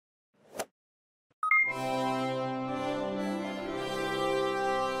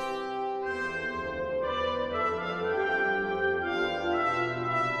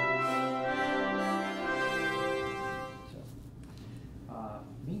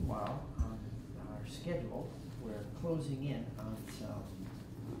schedule. We're closing in on some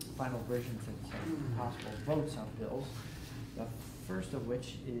final versions and some possible votes on bills. The first of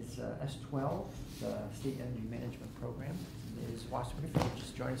which is S.12, the State Energy Management Program. Ms. Wasserman, if you could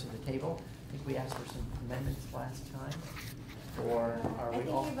just join us at the table. I think we asked for some amendments last time. Or are we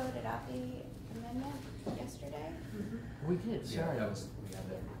all? I think you voted out the amendment yesterday. We did, sorry. Yeah, we had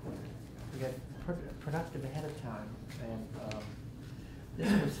that. We got productive ahead of time, and this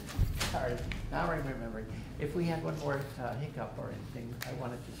was, sorry, now I'm remembering. If we had one more hiccup or anything, I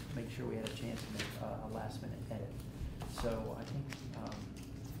wanted to make sure we had a chance to make a last minute edit. So I think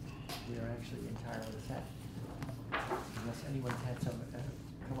we are actually entirely set. Unless anyone's had some,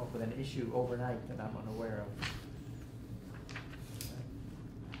 come up with an issue overnight that I'm unaware of.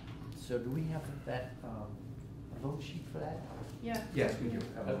 So do we have that vote sheet for that? Yeah. Yes, we do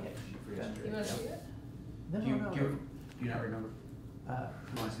have a Okay. sheet for yesterday. You want to see it? No, Do you, no, no. do you not remember? You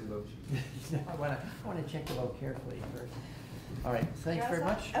want to see the vote sheet? No, I want to check the vote carefully first. All right, thanks very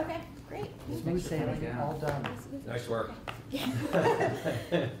much. Okay, great. Smooth sailing, Yeah. all done. Nice work.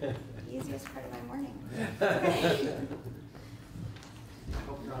 Easiest part of my morning. I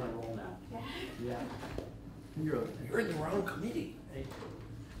hope you're on a roll now. Yeah. You're You're in the wrong committee.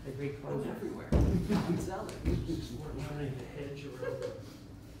 a great closer. Everywhere. I'm telling you. What are you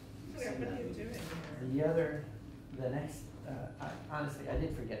doing here? The next, honestly, I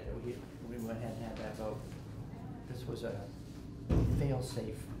did forget that we went ahead and had that vote. This was a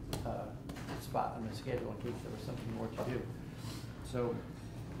fail-safe spot on the schedule in case there was something more to do. So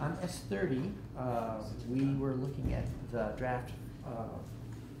on S.30, we were looking at the draft.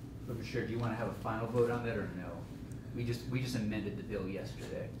 But for sure, do you want to have a final vote on that or no? We just amended the bill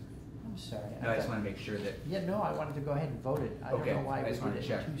yesterday. I'm sorry. No, I just want to make sure that. Yeah, no, I wanted to go ahead and vote it. I don't Okay, know why I we just did wanted it to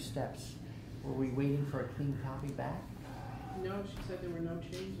check. in 2 steps. Were we waiting for a clean copy back? No, she said there were no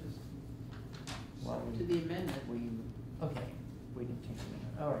changes Well, to the amendment. Okay, we didn't change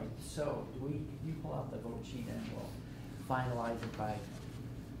it. All right, so you pull out the vote sheet and we'll finalize it by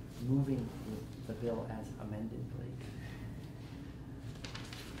moving the bill as amended, please.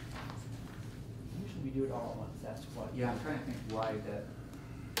 Usually we do it all at once, that's what. Yeah, I'm trying to think why that.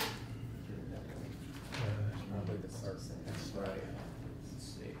 Did it that way. Probably the clerk. That's right. Let's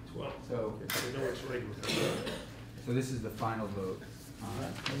see. 12. So, I know it's right with that. so this is the final vote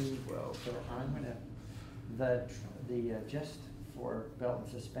on 12. So I'm gonna, just for belt and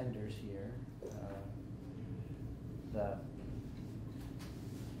suspenders here,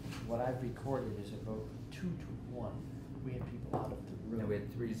 what I've recorded is a vote 2-1. We had people out of the room. No, we had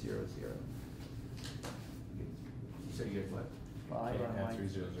 3-0-0. So you had what? Well, I don't know.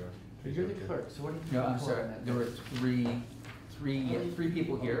 300. You're the clerk, so what did you No, I'm record sorry. on that There were vote? three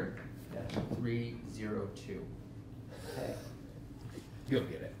people here. Yeah. 3-0-2. Okay. You'll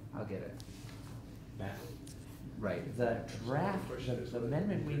get it. I'll get it. Matt? Right. The draft, the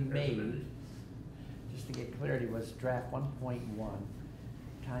amendment we made, just to get clarity, was draft 1.1,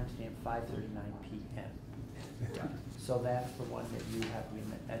 timestamp 5:39 p.m. Yeah. So that's the one that you have,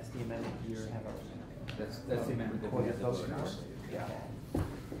 that's the amendment you have a. That's the amendment that we have to recorded vote on. for? Yeah.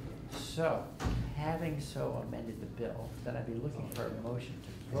 So, having so amended the bill, then I'd be looking for a motion to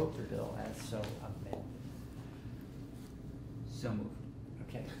vote the bill as so amended. So moved.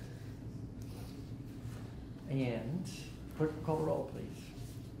 Okay. And clerk call the roll, please.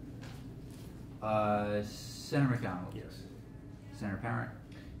 Senator McDonald. Yes. Senator Parent.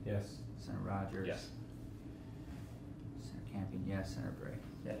 Yes. Senator Rogers. Yes. Senator Campion, yes. Senator Bray.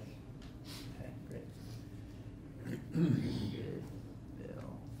 Yes. Okay, great. Good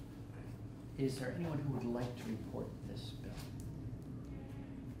bill. Is there anyone who would like to report this bill?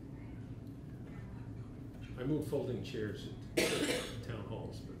 I move folding chairs at town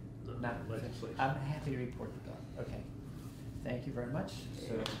halls, but not legislature. I'm happy to report the bill. Okay. Thank you very much.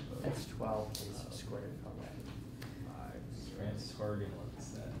 So S.12 is squared away. Transferring what's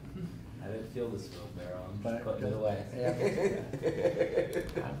that? I didn't feel this wheelbarrow. I'm But- just putting it away.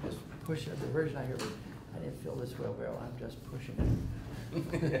 I'm just pushing, the version I heard was, I didn't fill this wheelbarrow, I'm just pushing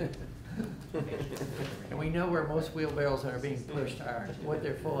it. And we know where most wheelbarrows that are being pushed are, what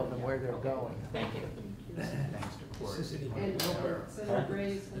they're full of and where they're going. Thank you. Thanks to Court. And Senator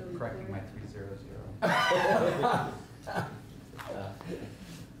Bray is going to Correcting my report. 3-0-0. All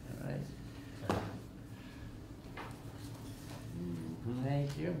right.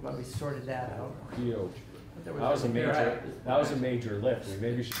 Thank you, but we sorted that out. Huge. But That there was a major lift. We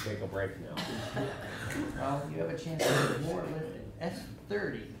maybe should take a break now. Well, you have a chance to do more lifting.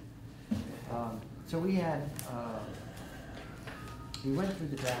 S.30. So we had, we went through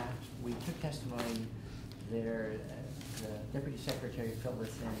the draft, we took testimony there, the Deputy Secretary filled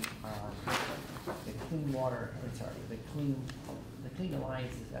us in on the clean water, the Clean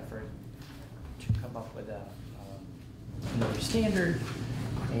Alliance's effort to come up with another standard.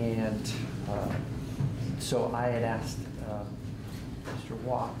 And so I had asked Mr.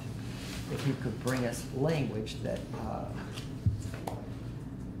 Watt if he could bring us language that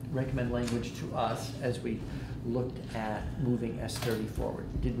recommend language to us as we looked at moving S.30 forward.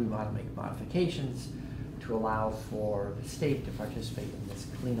 Did we want to make modifications to allow for the state to participate in this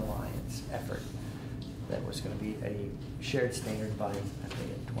Clean Alliance effort that was going to be a shared standard by, I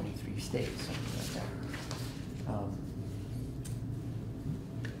think, 23 states, something like that.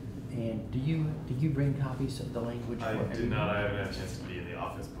 And did you bring copies of the language? I for did everyone? not. I haven't had a chance to be in the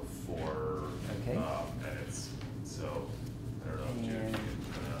office before Okay. edits, so I don't know if Jim And- can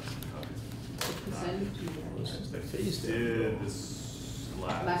print out some copies. Send it to you. I did this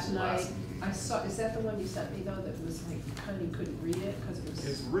Last night, I saw, is that the one you sent me though, that was like, kind of couldn't read it, because it was?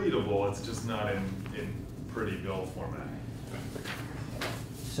 It's readable. It's just not in pretty bill format.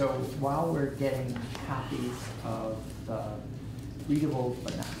 So while we're getting copies of the readable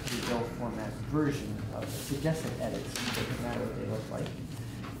but not pretty bill format version of the suggested edits, it doesn't matter what they look like,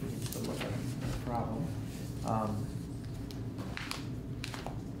 we can still look at them, no problem.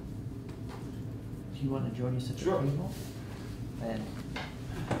 Do you want to join us at the Sure. table? And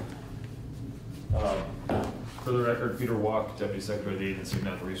For the record, Peter Walk, Deputy Secretary of the Agency of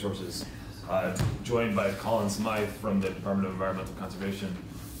Natural Resources, joined by Colin Smythe from the Department of Environmental Conservation,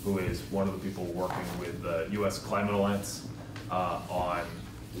 who is one of the people working with the U.S. Climate Alliance on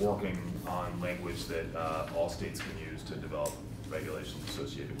working on language that all states can use to develop regulations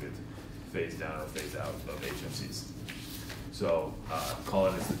associated with phase down or phase out of HFCs. So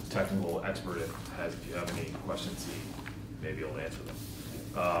Colin is the technical expert. If you have any questions, he may be able to answer them.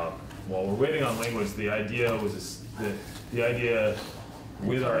 While we're waiting on language, the idea was the idea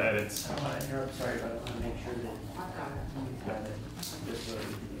with our edits. I want to interrupt, sorry, but I want to make sure that you've got it, just so that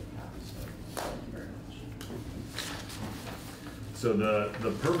you can get copies. So thank you very much. So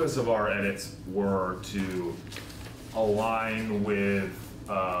the purpose of our edits were to align with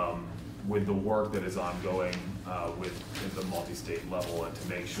the work that is ongoing at the multi-state level, and to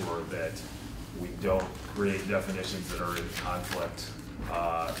make sure that we don't create definitions that are in conflict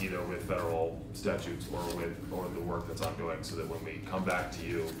either with federal statutes or with the work that's ongoing, so that when we come back to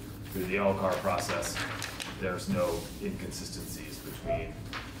you through the LCAR process, there's no inconsistencies between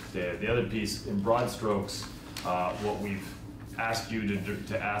the other piece. In broad strokes, what we've asked you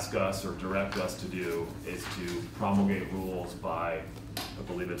to ask us or direct us to do is to promulgate rules by, I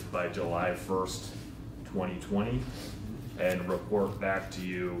believe it's by July 1st, 2020, and report back to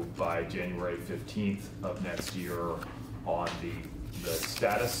you by January 15th of next year on the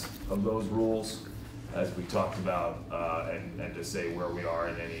status of those rules, as we talked about, and to say where we are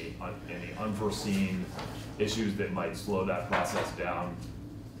and any unforeseen issues that might slow that process down.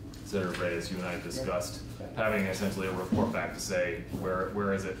 Senator Bray, as you and I discussed, having essentially a report back to say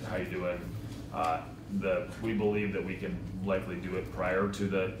where is it, how you doing. We believe that we can likely do it prior to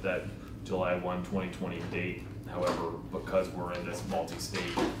that July 1, 2020 date. However, because we're in this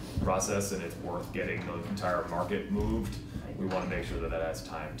multi-state process and it's worth getting the entire market moved, we want to make sure that has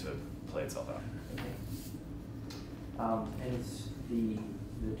time to play itself out. Okay. And it's the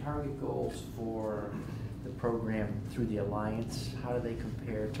target goals for the program through the Alliance, how do they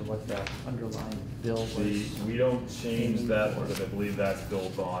compare to what the underlying bill was? We don't change that, because I believe that's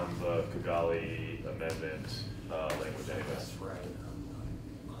built on the Kigali amendment language anyways. Right.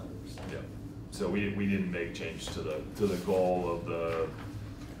 Yeah. So we didn't make change to the goal of I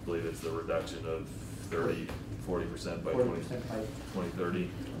believe it's the reduction of 40% by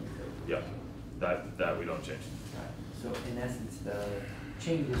 2030. Yeah, that we don't change. So in essence, the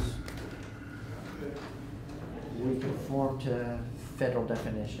changes, we conform to federal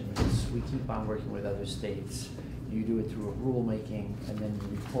definitions. We keep on working with other states. You do it through a rulemaking, and then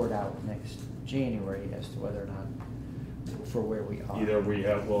you report out next January as to whether or not, for where we are. Either we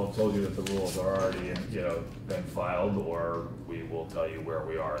have, told you that the rules are already, been filed, or we will tell you where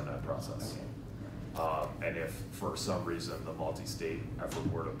we are in that process. Okay. And if for some reason the multi-state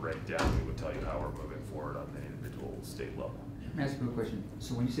effort were to break down, we would tell you how we're moving forward on the individual state level. Let me ask you a question.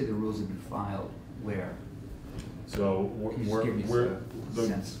 So when you say the rules have been filed, where? So Can you just give me some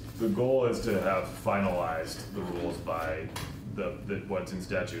sense? the goal is to have finalized the rules by what's in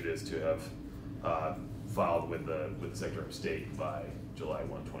statute is to have filed with the Secretary of State by July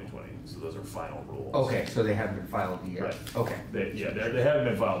 1, 2020. So those are final rules. Okay, so they haven't been filed yet? Right. Okay. They haven't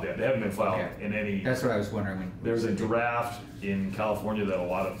been filed yet. They haven't been filed Okay. in any. That's what I was wondering when. There's a draft in California that a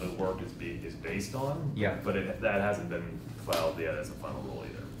lot of the work is based on. Yeah. But that hasn't been filed yet as a final rule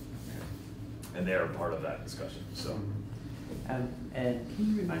either. And they are part of that discussion, so. And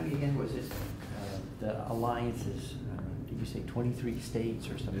can you remind me again, was it the alliances, did you say 23 states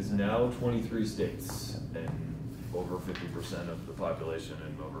or something? It is like now that? 23 states and over 50% of the population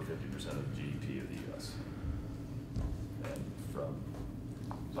and over 50% of the GDP of the US. And from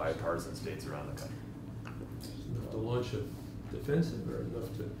bipartisan states around the country. Enough to launch a defensive or enough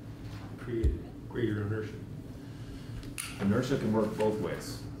to create greater inertia. Inertia can work both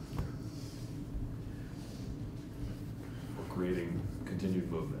ways. We're creating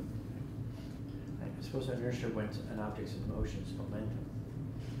continued movement. I suppose inertia when an object's in motion is momentum.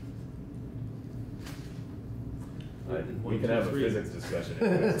 We can have a physics discussion.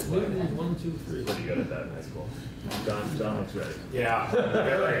 Newton, 1, 2, 3. Pretty good at that in high school. John looks ready. Yeah, I'm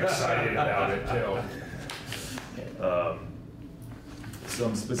very excited about it too.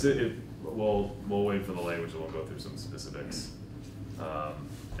 Some specific, we'll wait for the language and we'll go through some specifics.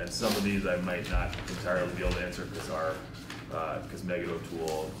 And some of these I might not entirely be able to answer because Megan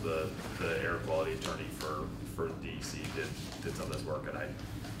O'Toole, the air quality attorney for DEC, did some of this work, and I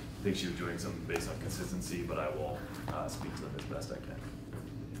think she was doing something based on consistency, but I will speak to them as best I can.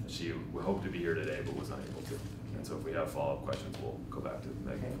 She hoped to be here today, but was unable to. And so if we have follow-up questions, we'll go back to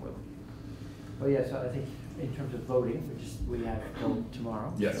Megan Okay. for them. Well, yeah, so I think in terms of voting, we have till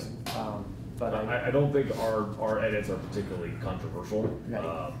tomorrow. Yes. But I don't think our edits are particularly controversial.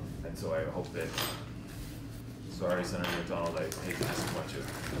 Right. And so I hope that, sorry, Senator McDonald, I hate to disappoint you.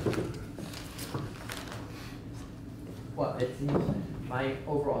 well, it's my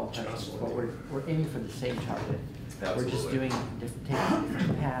overall impression is what we're aiming for the same target. We're just Absolutely. taking a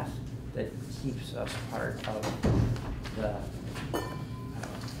different path that keeps us part of the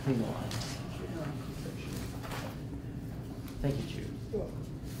clean alliance. Thank you, Jude.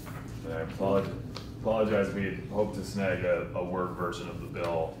 And I apologize, we had hoped to snag a Word version of the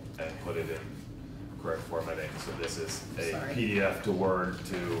bill and put it in correct formatting, so this is a Sorry. PDF to Word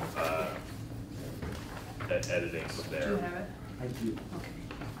to, editing from Do there. you have it? Thank you. Okay.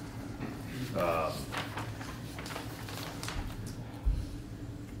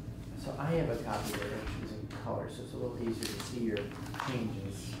 So I have a copy that actually is in color, so it's a little easier to see your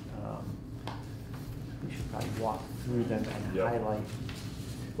changes. We should probably walk through them and Yep. highlight.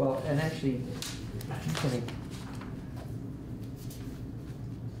 Well, and actually, given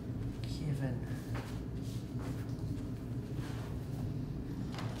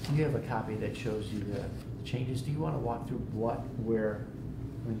you have a copy that shows you the changes. Do you want to walk through where,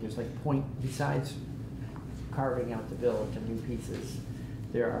 I mean, there's like besides carving out the bill into new pieces,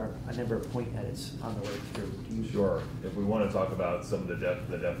 there are a number of point edits on the way through. Do you? Sure, if we want to talk about some of the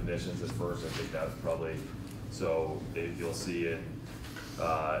definitions at first, I think that's probably, so if you'll see in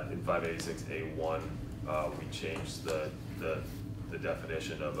 586A1, we changed the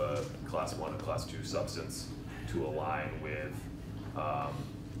definition of a class 1 and class 2 substance to align with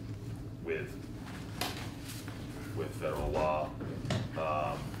federal law,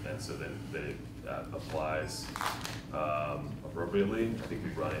 and so that it applies appropriately. I think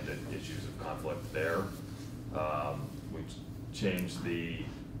we've run into issues of conflict there. We've changed the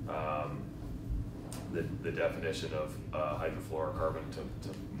definition of hydrofluorocarbon to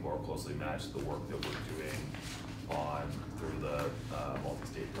more closely match the work that we're doing through the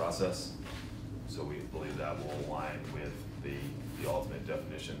multi-state process. So we believe that will align with the ultimate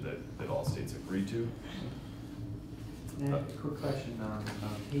definition that all states agree to. And a quick question on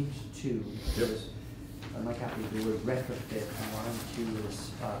page 2, Yep. there's, on my copy, the word retrofit on line 2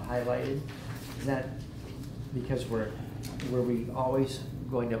 is highlighted. Is that because were we always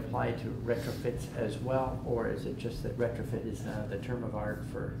going to apply to retrofits as well, or is it just that retrofit is now the term of art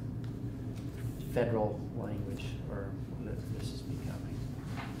for federal language, or what this is becoming?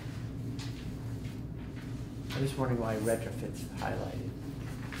 I'm just wondering why retrofit's highlighted.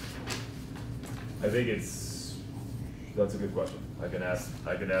 I think that's a good question. I can ask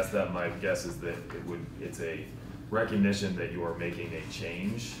that. My guess is that it's a recognition that you are making a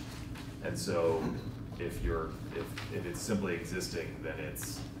change. And so if it's simply existing, then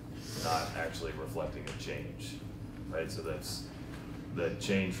it's not actually reflecting a change, right? So that's the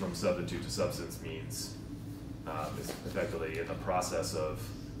change from substitute to substance means is effectively in the process of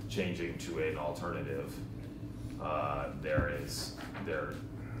changing to an alternative.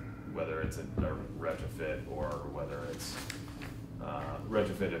 Whether it's a retrofit or whether it's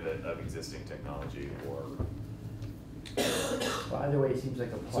retrofit of existing technology or Well, either way, it seems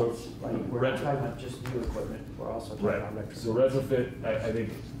like a plus, So, like, we're not retro- talking about just new equipment, we're also talking Right, about retrofit. so retrofit, I think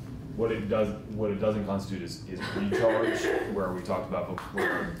what it doesn't constitute is recharge, where we talked about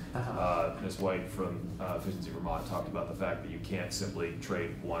before. Ms. White from Efficiency Vermont talked about the fact that you can't simply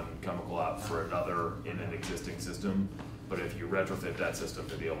trade one chemical out for another in an existing system. But if you retrofit that system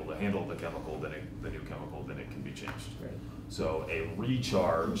to be able to handle the chemical, the new chemical, then it can be changed. Right. So a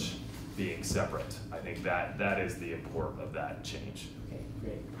recharge being separate, I think that is the import of that change. Okay,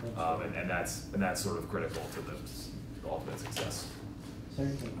 great. And that's sort of critical to the ultimate success.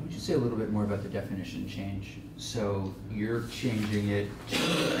 Certainly. Would you say a little bit more about the definition change? So you're changing it,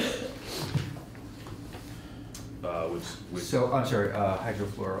 Which so, I'm sorry,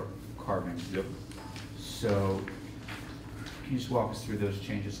 hydrofluorocarbons. Yep. So, can you just walk us through those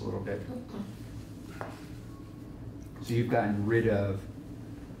changes a little bit? So you've gotten rid of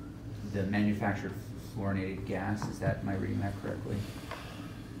the manufactured fluorinated gas, am I reading that correctly?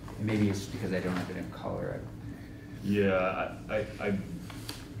 Maybe it's because I don't have it in color. Yeah,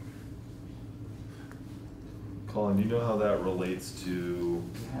 Colin, do you know how that relates to? Do you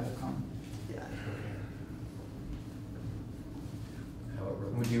have it, Colin? Yeah. However,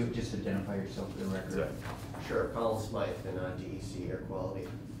 Would you just identify yourself for the record? Yeah. sure, Colin Smythe and DEC Air Quality.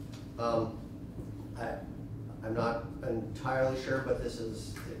 I'm not entirely sure, but this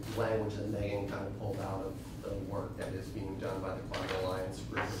is the language that Megan kind of pulled out of the work that is being done by the Climate Alliance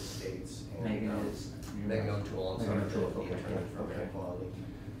Group of States. And, Megan is? Megan O'Toole, I'm sorry, Megan O'Toole, the okay, Attorney for okay. Air Quality.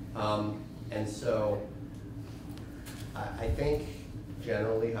 And so, I think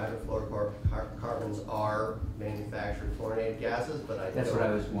generally hydrofluorocarbons are manufactured fluorinated gases, but I That's what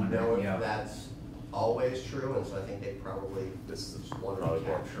I was don't wondering, know if yeah. that's always true, and so I think they probably This is wanted probably to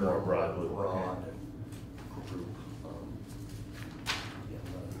more- capture more a broadly. broad group. Yeah,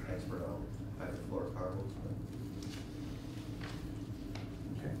 I'm not an expert on hydrofluorocarbons, but.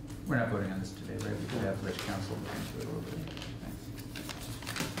 Okay. We're not voting on this today, right? We could have Rich Council look into it a little bit. Thanks.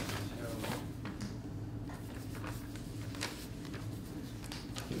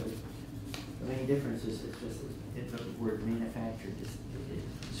 The main difference is it's just, the word manufactured is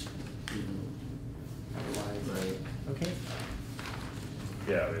removed. Otherwise. Okay.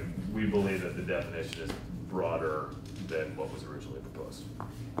 Yeah, I mean, we believe that the definition is broader than what was originally proposed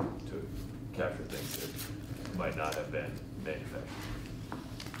to capture things that might not have been manufactured.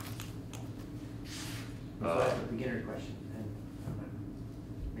 So I have a beginner question, and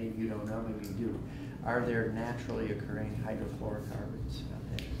maybe you don't know, maybe you do. Are there naturally occurring hydrofluorocarbons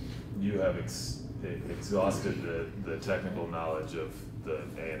out there? You have exhausted the technical knowledge of the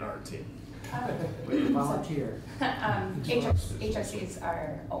A&R team. Volunteer. HFCs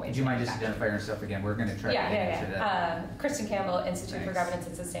are always. Would you mind just manufactured. identifying yourself again? We're gonna try to answer that. Yeah. Kristen Campbell, Institute for Thanks. Governance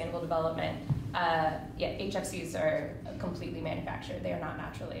and Sustainable Development. HFCs are completely manufactured. They are not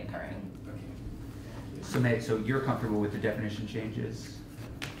naturally occurring. So Meg, so you're comfortable with the definition changes?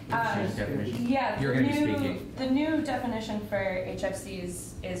 Change definition? Yeah, You're gonna be speaking. the new definition for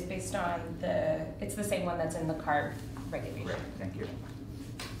HFCs is based on it's the same one that's in the CARB regulation. Great, thank you.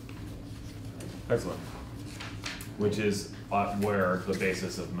 Excellent. Which is where the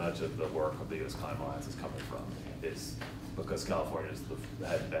basis of much of the work of the U.S. Climate Alliance is coming from, is because California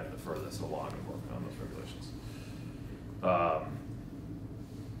had been the furthest along in working on those regulations.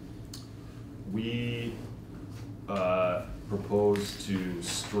 We propose to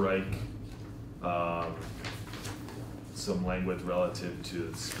strike some language relative to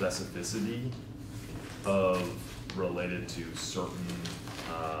specificity related to certain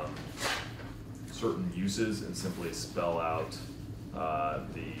uses, and simply spell out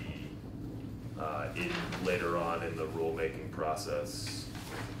later on in the rulemaking process.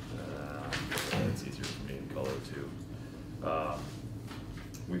 It's easier for me in color too.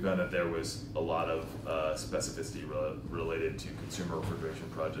 We found that there was a lot of specificity related to consumer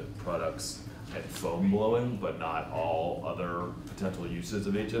refrigeration products and foam blowing, but not all other potential uses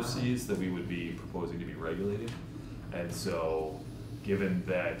of HFCs that we would be proposing to be regulated. And so, given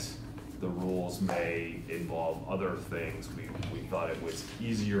that the rules may involve other things, we thought it was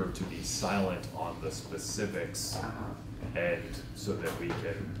easier to be silent on the specifics, and so that we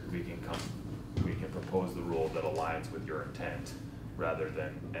can propose the rule that aligns with your intent, rather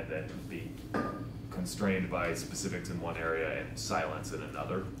than be constrained by specifics in one area and silence in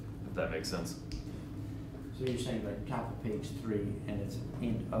another, if that makes sense. So you're saying like top of page 3, and it's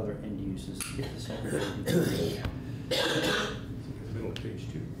in other end uses, get the segregation. Middle of page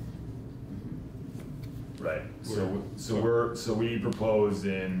 2. Right, so we propose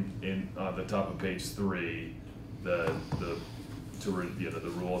in the top of page 3, the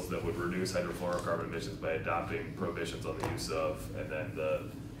the rules that would reduce hydrofluorocarbon emissions by adopting prohibitions on the use of, and then the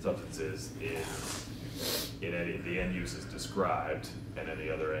substances in any of the end uses described, and any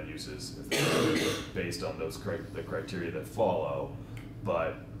other end uses based on those the criteria that follow.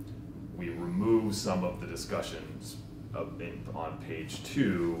 But we remove some of the discussions on page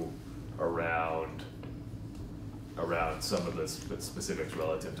 2 around some of the specifics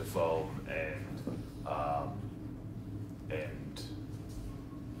relative to foam and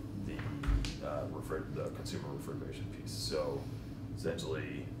the consumer refrigeration piece. So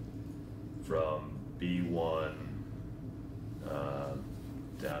essentially from B1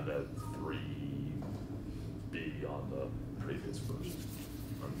 down to 3B on the previous version,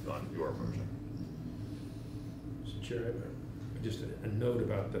 on your version. Mr. Chair, I have just a note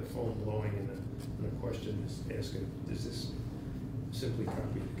about the foam blowing, and the question is asking, does this simply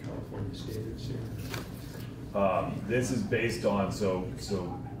copy the California standards here? This is based on, so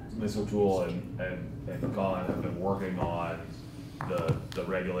Ms. O'Toole and Colin have been working on the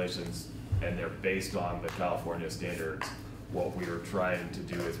regulations, and they're based on the California standards. What we are trying to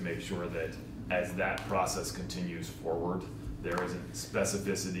do is make sure that as that process continues forward, there isn't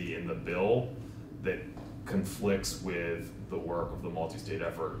specificity in the bill that conflicts with the work of the multi-state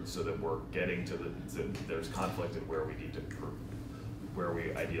effort, so that we're getting to there's conflict in where we need to, where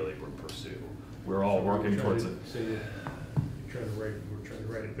we ideally would pursue. We're all working towards it. So we're trying to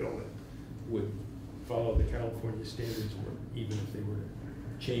write a bill that would follow the California standards, or even if they were to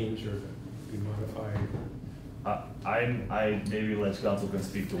change or to be modified. I maybe Ledge Council can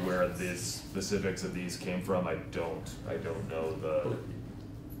speak to where the specifics of these came from. I don't know the.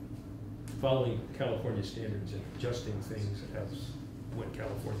 Following California standards and adjusting things as when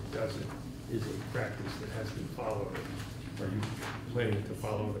California does it is a practice that has been followed. Are you planning to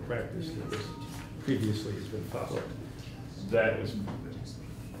follow the practice that previously has been followed? That was.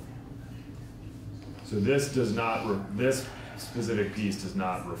 So this does not. This specific piece does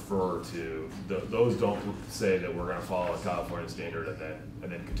not refer to those. Don't say that we're going to follow a California standard and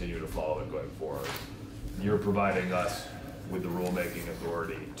then continue to follow it going forward. You're providing us with the rulemaking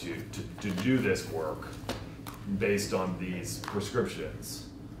authority to do this work based on these prescriptions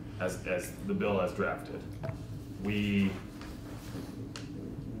as the bill has drafted. We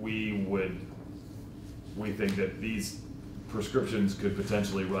think that these prescriptions could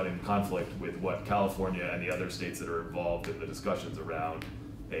potentially run in conflict with what California and the other states that are involved in the discussions around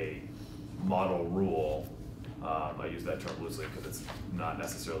a model rule. I use that term loosely because it's not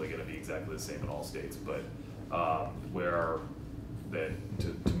necessarily going to be exactly the same in all states, but where then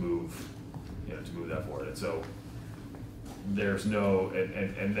to move that forward. And so there's no,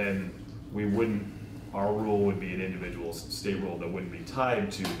 and then we wouldn't, our rule would be an individual state rule that wouldn't be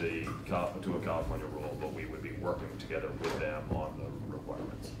tied to a California rule, but we would be working together with them on the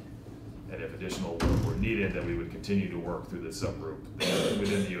requirements. And if additional work were needed, then we would continue to work through this subgroup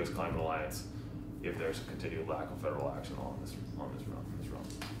within the U.S. Climate Alliance if there's a continued lack of federal action on this realm.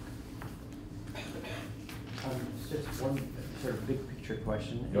 Just one sort of big picture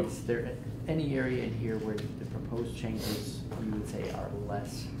question. Yep. Is there any area in here where the proposed changes you would say are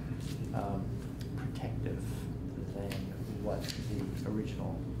less protective than what the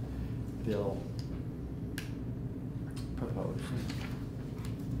original bill proposed?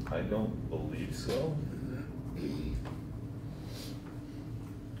 I don't believe so.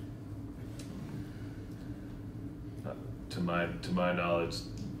 To my knowledge,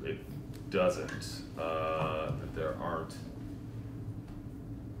 it doesn't. That there aren't.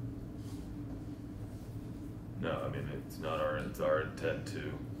 No, I mean it's our intent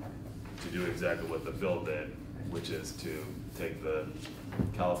to do exactly what the bill did, which is to take the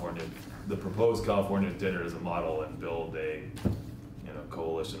proposed California standard as a model and build a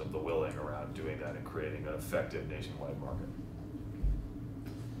coalition of the willing around doing that and creating an effective nationwide market.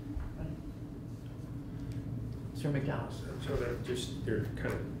 Sir McDonald. So there are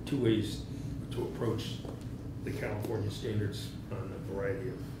kind of two ways to approach the California standards on a variety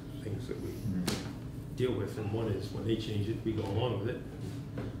of things that we deal with. And one is when they change it, we go along with it.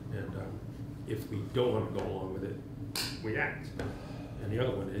 And if we don't want to go along with it, we act. And the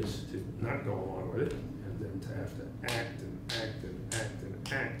other one is to not go along with it, and then to have to act and act and act and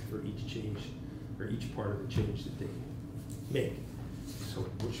act for each change, or each part of the change that they make. So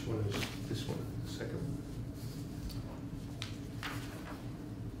which one is this one, the second one?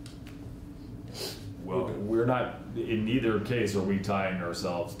 Well, we're not, in neither case are we tying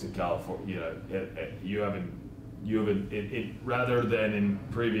ourselves to California. Rather than in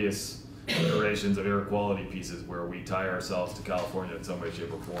previous iterations of air quality pieces where we tie ourselves to California in some way,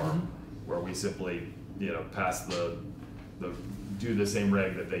 shape, or form, where we simply, pass do the same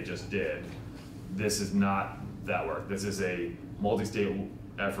reg that they just did. This is not that work. This is a multi-state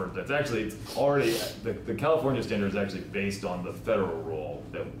effort that's actually, it's already, the California standard is actually based on the federal rule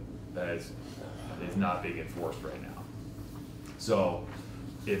that is not being enforced right now. So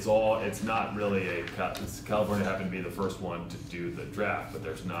it's not really California happened to be the first one to do the draft, but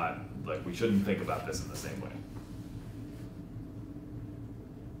there's not, like, we shouldn't think about this in the same way.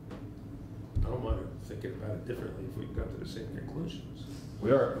 I don't mind thinking about it differently if we got to the same conclusions.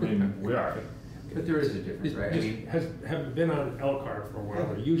 We are, I mean, we are. But there is a difference, right? I mean, Having been on Elkhart for a while,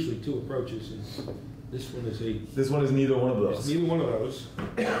 there are usually two approaches, and this one is This one is neither one of it's those. neither one of those.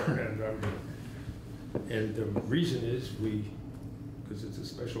 And the reason is because it's a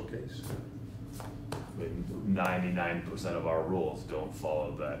special case. I mean, 99% of our rules don't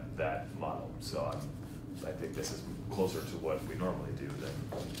follow that model, so I think this is closer to what we normally do than.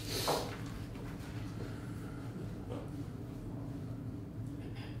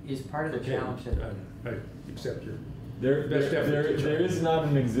 Is part of the Okay, challenge that, I accept your. There is not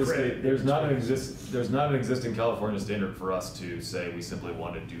an existing, Credit. there's not an existing California standard for us to say we simply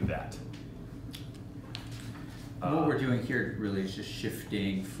want to do that. what we're doing here really is just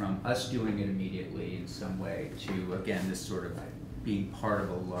shifting from us doing it immediately in some way to, again, this sort of being part of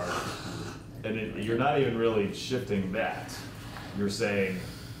a larger group. And you're not even really shifting that. You're saying,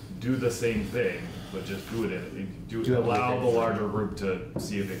 do the same thing, but just do it allow the larger group to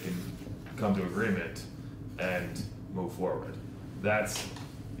see if it can come to agreement and move forward. That's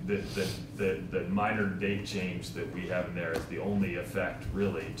the minor date change that we have in there is the only effect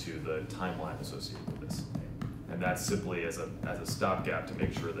really to the timeline associated with this. And that's simply as a stopgap to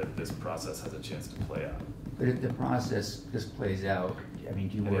make sure that this process has a chance to play out. But if the process just plays out, I mean,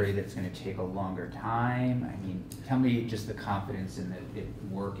 do you worry that it's gonna take a longer time? I mean, tell me just the confidence in it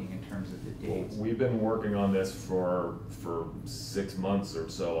working in terms of the Well, dates. we've been working on this for 6 months or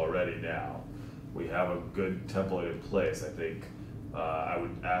so already now. We have a good template in place. I think I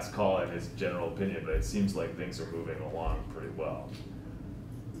would ask Colin his general opinion, but it seems like things are moving along pretty well.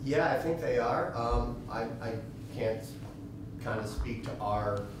 Yeah, I think they are. I can't kind of speak to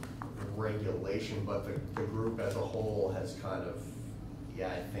our regulation, but the group as a whole has kind of,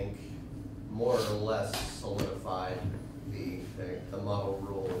 I think, more or less solidified the model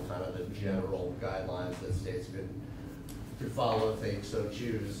rule and kind of the general guidelines that states could follow if they so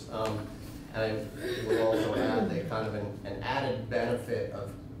choose. And I will also add that kind of an added benefit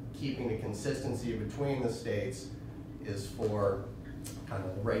of keeping the consistency between the states is for kind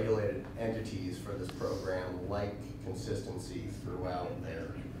of the regulated entities for this program, like consistency throughout their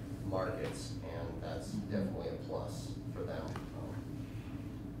markets, and that's definitely a plus for them.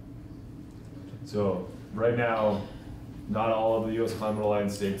 So right now, not all of the U.S. Climate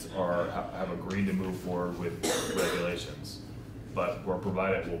Alliance states have agreed to move forward with regulations, but we'll be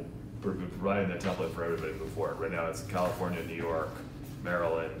providing the template for everybody to move forward. Right now, it's California, New York,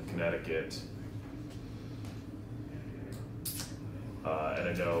 Maryland, Connecticut, and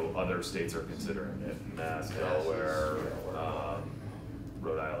I know other states are considering it: Mass, Delaware,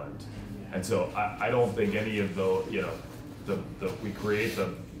 Rhode Island. And so I don't think any of those, we create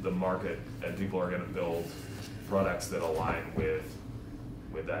the market and people are going to build products that align with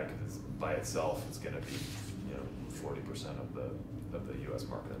that, because by itself it's going to be 40% of the U.S.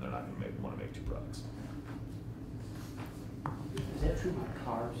 market, and they're not going to want to make two products. is that true with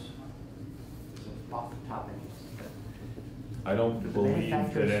cars? Off the topic. I don't The believe that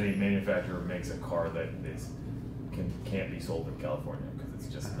manufacturers- any manufacturer makes a car that can't be sold in California, because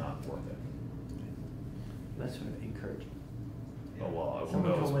it's just not worth it. That's sort of encouraging. Oh, well, who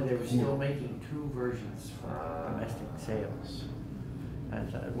Someone told me knows? they were still making 2 versions for domestic sales,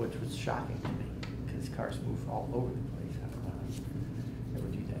 and which was shocking to me, because cars move all over the place. I don't know how you ever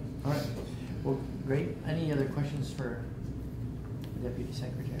do that. All right, well, great. Any other questions for the Deputy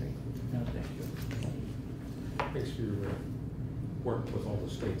Secretary? No, thank you. Thanks for your work with all the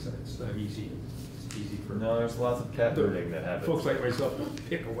states. It's not easy. It's easy for No, there's lots of cat herding that happens. folks like myself to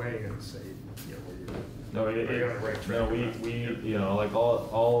pick away and say, No, Are you on the right track? no, we like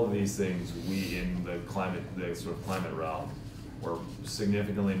all of these things, we in the sort of climate realm, we're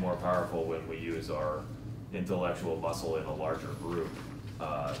significantly more powerful when we use our intellectual muscle in a larger group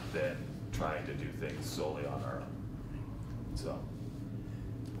than trying to do things solely on our own. So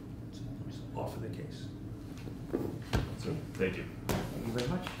often the case. thank you. Thank you very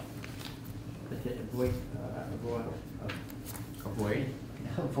much. Avoid. Avoid?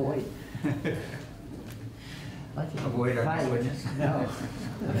 Avoid. Like to Avoid our invite- witness. No.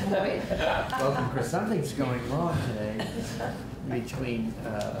 Welcome, Chris. Something's going wrong today between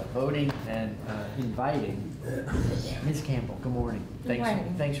voting and inviting. Ms. Campbell, good morning. Good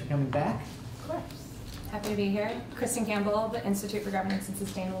morning. Thanks for coming back. Of course. Happy to be here. Kristen Campbell, the Institute for Governance and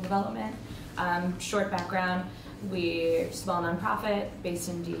Sustainable Development. Short background, we're a small nonprofit based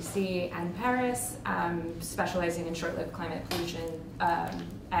in DC and Paris, specializing in short-lived climate pollution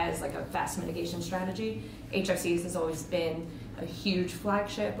as like a fast mitigation strategy. HFCs has always been a huge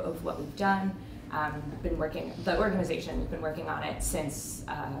flagship of what we've done. The organization has been working on it since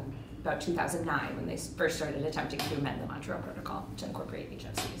about 2009 when they first started attempting to amend the Montreal Protocol to incorporate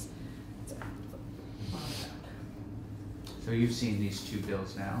HFCs. So, So you've seen these two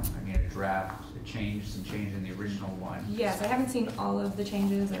bills now? I mean, a draft, a change, some change in the original one. yes, I haven't seen all of the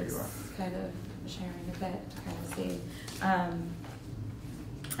changes. I There you was are. kind of sharing a bit to kind of see.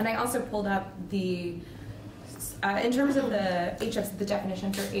 And I also pulled up the, in terms of the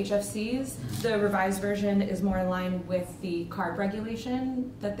definition for HFCs, the revised version is more in line with the CARB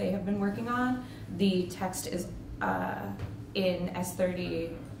regulation that they have been working on. The text is in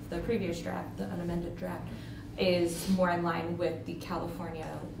S.30, the previous draft, the unamended draft, is more in line with the California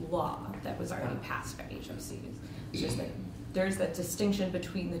law that was already passed by HFCs. It's just that there's that distinction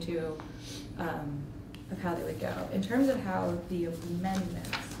between the two of how they would go. In terms of how the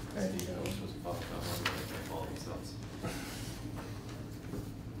amendments are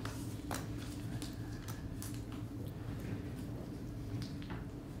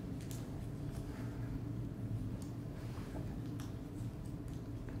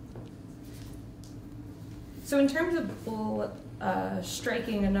so in terms of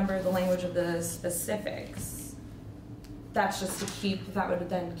striking a number of the language of the specifics, that's just to keep, that would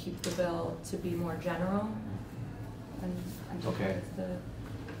then keep the bill to be more general. And Okay.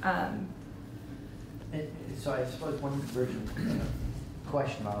 So I suppose one version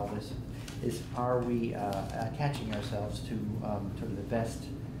question about all this is, are we attaching ourselves to sort of the best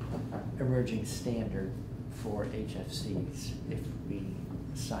emerging standard for HFCs if we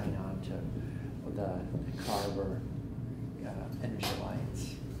sign on to the CARB or Energy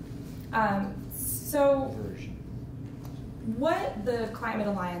Alliance So version? what the Climate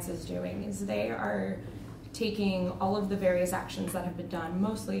Alliance is doing is they are taking all of the various actions that have been done,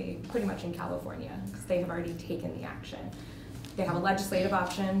 mostly pretty much in California, because they have already taken the action. They have a legislative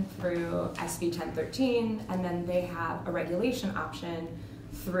option through SB 1013, and then they have a regulation option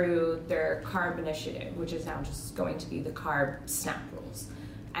through their CARB initiative, which is now just going to be the CARB SNAP rules.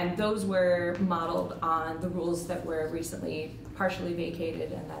 And those were modeled on the rules that were recently partially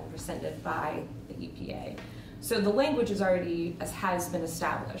vacated and then rescinded by the EPA. So the language is already has been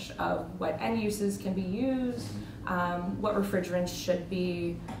established of what end uses can be used, what refrigerants should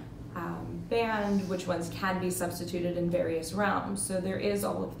be banned, which ones can be substituted in various realms. So there is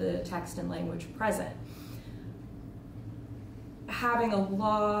all of the text and language present. Having a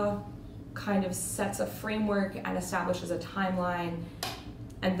law kind of sets a framework and establishes a timeline,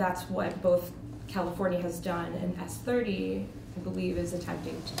 and that's what both California has done and S.30, I believe, is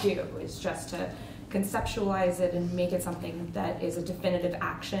attempting to do, is just to conceptualize it and make it something that is a definitive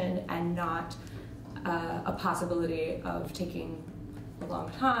action and not a possibility of taking a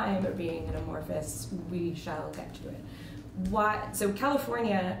long time or being an amorphous, we shall get to it. So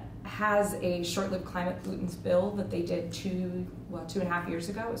California has a short-lived climate pollutants bill that they did 2.5 years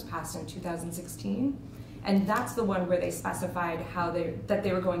ago. It was passed in 2016. And that's the one where they specified that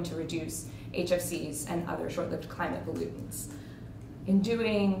they were going to reduce HFCs and other short-lived climate pollutants. In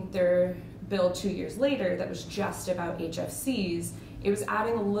doing their bill 2 years later that was just about HFCs, it was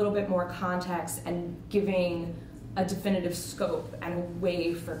adding a little bit more context and giving a definitive scope and a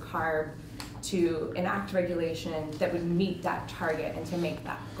way for CARB to enact regulation that would meet that target and to make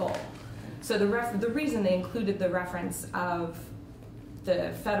that goal. So the reason they included the reference of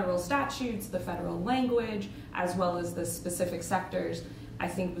the federal statutes, the federal language, as well as the specific sectors, I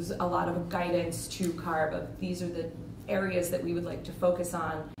think was a lot of guidance to CARB of these are the areas that we would like to focus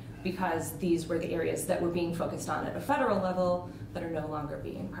on, because these were the areas that were being focused on at a federal level that are no longer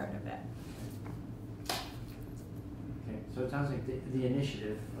being part of it. Okay, so it sounds like the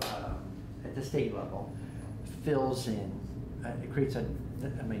initiative at the state level fills in, it creates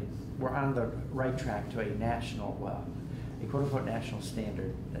we're on the right track to a national, a quote-unquote national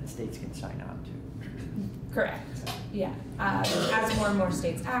standard that states can sign on to. Correct, yeah. As more and more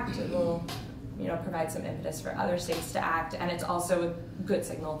states act, it will provide some impetus for other states to act, and it's also a good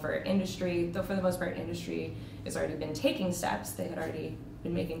signal for industry, though for the most part industry has already been taking steps. They had already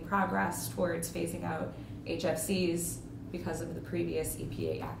been making progress towards phasing out HFCs because of the previous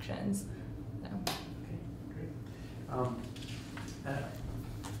EPA actions. So. Okay, great. Uh,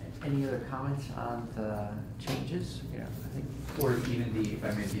 Any other comments on the changes? Yeah, I think. Or even the, if I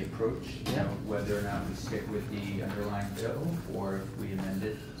may, the approach, you Yeah. know, whether or not we stick with the underlying bill, or if we amend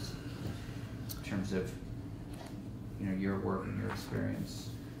it in terms of, you know, your work and your experience.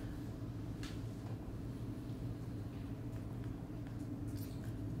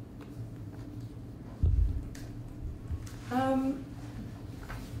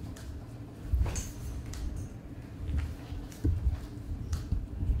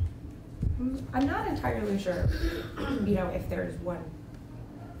 I'm not entirely sure, you know, if there's one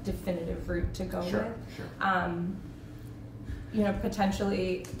definitive route to go Sure, with. sure. You know,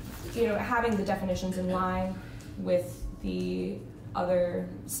 potentially, you know, having the definitions in line with the other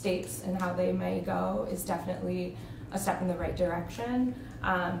states and how they may go is definitely a step in the right direction.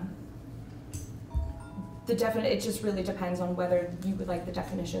 It just really depends on whether you would like the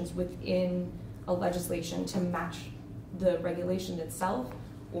definitions within a legislation to match the regulation itself,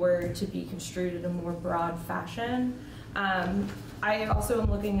 or to be construed in a more broad fashion. I also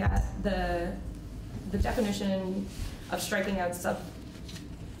am looking at the definition of striking out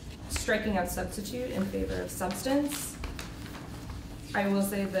substitute in favor of substance. I will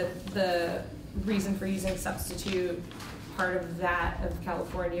say that the reason for using substitute, part of that of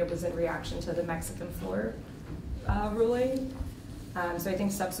California was in reaction to the Mexican floor ruling. So I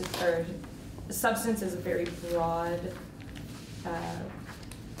think substance is a very broad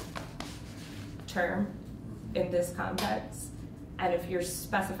term in this context, and if you're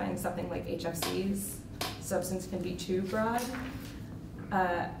specifying something like HFCs, substance can be too broad.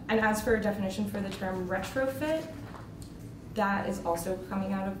 And as for a definition for the term retrofit, that is also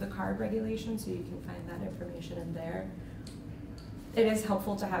coming out of the CARB regulation, so you can find that information in there. It is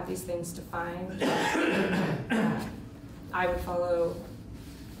helpful to have these things defined. I would follow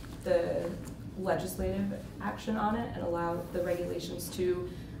the legislative action on it and allow the regulations to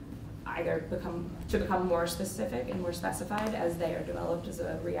either become more specific and more specified as they are developed as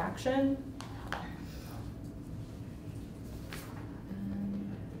a reaction.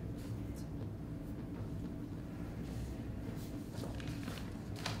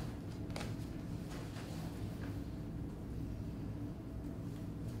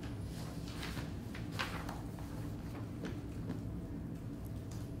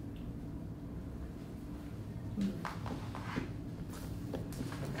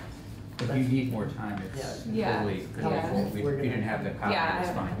 If you need more time, it's Yeah. totally Yeah. helpful. If We're you didn't gonna- have the copy, Yeah, it's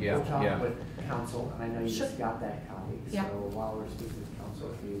I- fine, yeah, We'll talk yeah. with council, and I know you Sure. just got that copy. Yeah. So while we're speaking with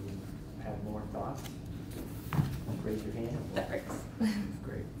council, if you have more thoughts, raise your hand. That works.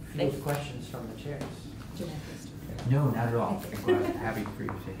 Great. Thanks. Any questions from the chairs? No, not at all. I'm glad, happy for you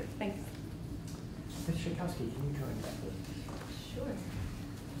to take it. Thanks. Ms. Tchaikovsky, can you join that, please? Sure.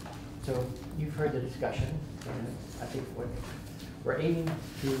 So you've heard the discussion, and I think we're aiming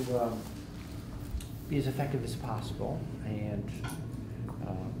to be as effective as possible, and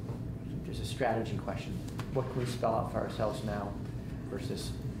there's a strategy question. What can we spell out for ourselves now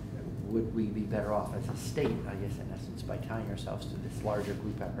versus would we be better off as a state, I guess, in essence, by tying ourselves to this larger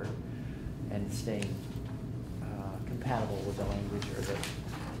group effort and staying compatible with the language or the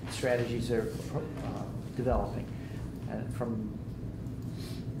strategies they're developing. And from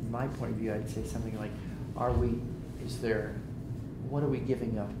my point of view, I'd say something like, what are we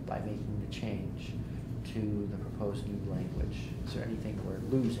giving up by making the change to the proposed new language? Is there anything we're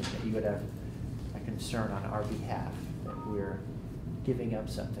losing that you would have a concern on our behalf, that we're giving up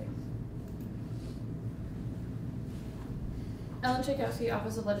something? Ellen Tchaikovsky,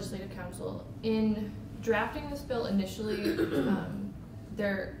 Office of Legislative Counsel. In drafting this bill initially,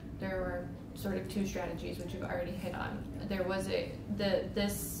 there were sort of two strategies, which you've already hit on. There was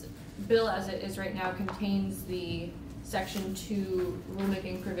this bill as it is right now contains the Section 2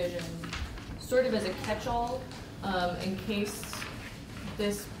 rulemaking provision sort of as a catch-all in case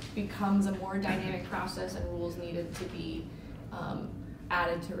this becomes a more dynamic process and rules needed to be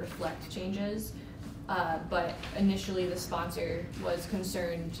added to reflect changes. But initially the sponsor was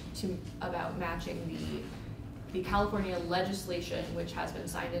concerned about matching the California legislation, which has been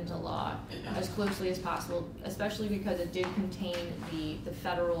signed into law, as closely as possible, especially because it did contain the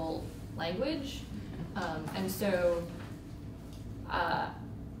federal language. And so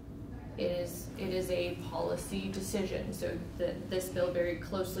it is a policy decision. So this bill very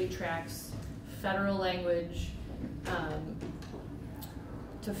closely tracks federal language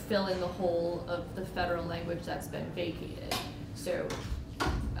to fill in the hole of the federal language that's been vacated. So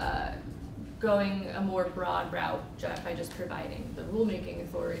going a more broad route by just providing the rulemaking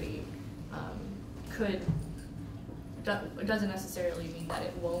authority doesn't necessarily mean that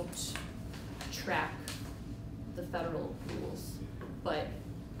it won't track the federal rules, but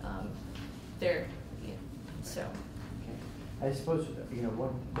they're, yeah, so. I suppose, you know,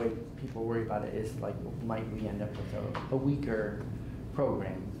 one way people worry about it is like, might we end up with a weaker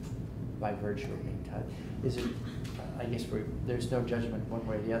program by virtue of being tied? Is it, I guess there's no judgment one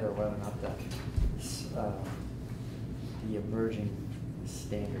way or the other whether or not the emerging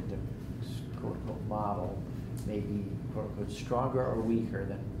standard, the quote unquote model, may be quote unquote stronger or weaker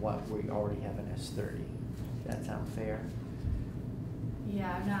than what we already have in S.30. Does that sound fair?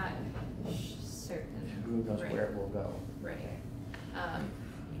 Yeah, I'm not certain. Who knows Right. where it will go? Right.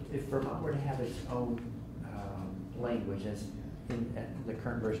 If Vermont were to have its own language as in the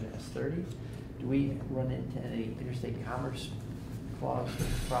current version of S.30, do we run into any interstate commerce clause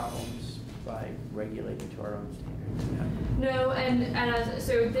problems by regulating to our own standards? No,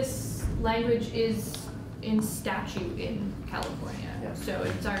 so this language is in statute in California, Yeah. so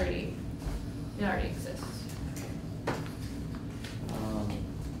it already exists. All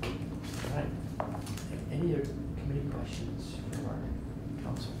right. Any other committee questions from our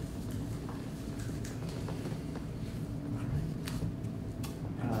council?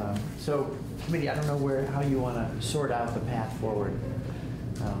 So, committee, I don't know how you want to sort out the path forward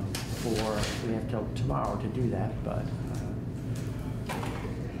we have till tomorrow to do that, but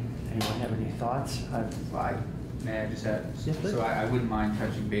anyone have any thoughts? May I just add? Yes, please. So I wouldn't mind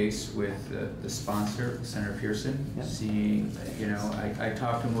touching base with the sponsor, Senator Pearson, Yep. seeing, you know, I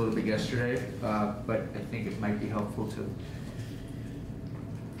talked to him a little bit yesterday, but I think it might be helpful to,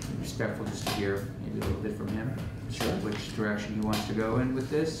 respectful just to hear maybe a little bit from him. Sure. Which direction he wants to go in with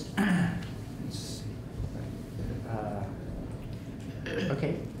this.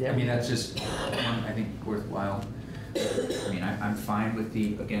 Okay. Yeah. I mean, that's just one, I think, worthwhile. I mean, I'm fine with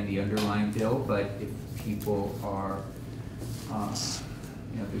the underlying bill, but if people are,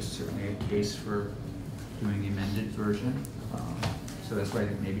 you know, there's certainly a case for doing the amended version. So that's why I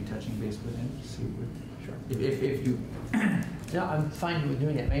think maybe touching base with him to see what, Sure. if you. No, I'm fine with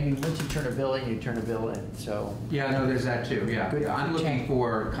doing it. Maybe once you turn a bill in, you turn a bill in, so. Yeah, no, there's that too, yeah. Good. I'm looking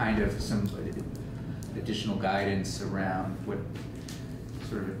for kind of some additional guidance around what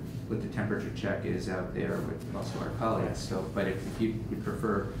the temperature check is out there with also our colleagues. So, but if you would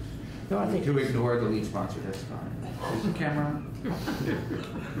prefer No, I think to ignore the lead sponsor, that's fine. Is the camera on?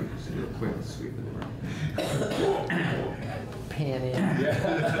 Just do a quick sweep of the room. Pan in.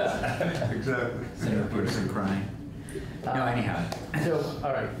 Yeah. Exactly. Senator Peterson crying. No, anyhow. So,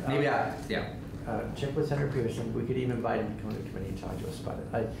 all right. Maybe check with Senator Pearson. We could even invite him to come to the committee and talk to us about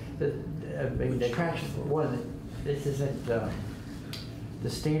it. Maybe the attraction, this isn't the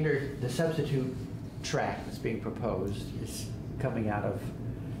standard, the substitute track that's being proposed is coming out of,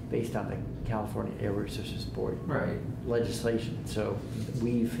 based on the California Air Resources Board legislation. So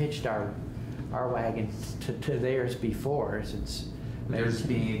we've hitched our wagon to theirs before, since theirs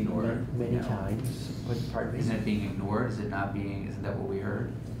being ignored many times. Pardon me? Isn't it being ignored? Is it not being? Isn't that what we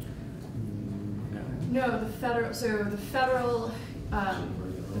heard? No, the federal,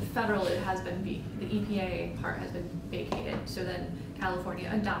 it has been, the EPA part has been vacated, so then California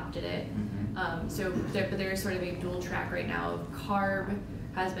adopted it. But there's sort of a dual track right now. CARB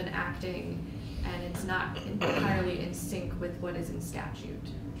has been acting, and it's not entirely in sync with what is in statute.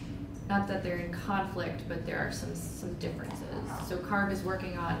 Not that they're in conflict, but there are some differences. So CARB is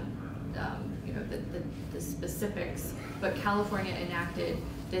working on you know, the specifics, but California enacted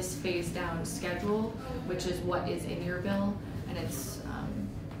this phase down schedule, which is what is in your bill, and it's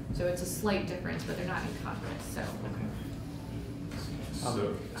so it's a slight difference, but they're not in conflict. So.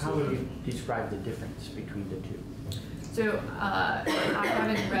 How would you describe the difference between the two? So I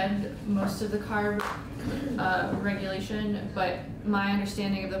haven't read most of the CARB regulation, but my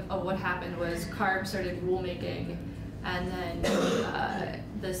understanding of what happened was CARB started rulemaking, and then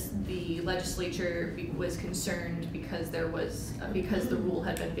the legislature was concerned because the rule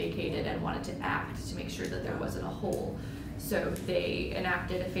had been vacated and wanted to act to make sure that there wasn't a hole. So they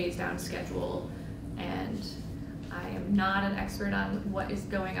enacted a phase down schedule, and I am not an expert on what is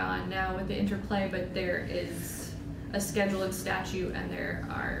going on now with the interplay, but there is a schedule in statute, and there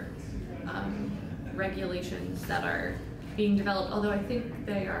are regulations that are being developed, although I think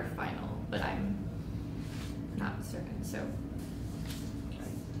they are final, but I'm not certain, so.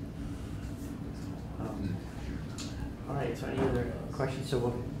 All right, so any other questions? So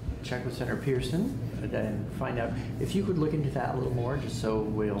we'll check with Senator Pearson and find out, if you could look into that a little more, just so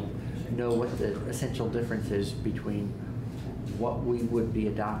we'll know what the essential difference is between what we would be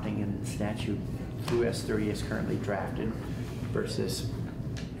adopting in statute through S.30 as currently drafted versus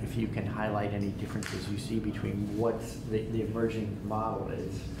if you can highlight any differences you see between what the emerging model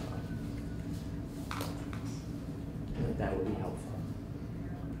is. that would be helpful.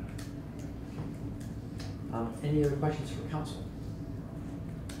 Any other questions for council?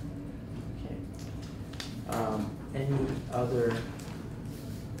 Okay. Any other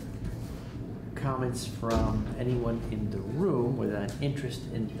comments from anyone in the room with an interest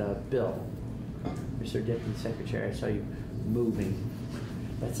in the bill? Mr. Deputy Secretary, I saw you moving.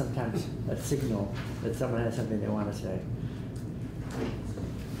 That's sometimes a signal that someone has something they want to say.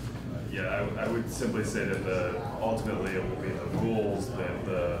 Yeah, I would simply say that ultimately it will be the rules that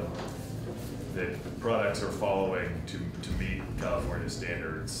products are following to meet California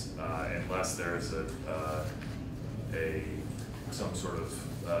standards, unless there's some sort of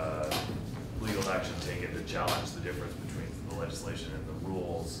legal action taken to challenge the difference between the legislation and the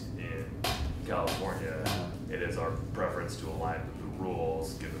rules in California. It is our preference to align with the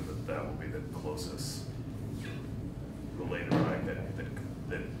rules, given that will be the closest related product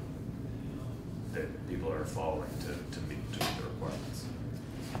that people are following to meet the requirements.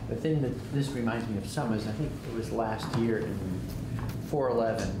 The thing that this reminds me of some is, I think it was last year in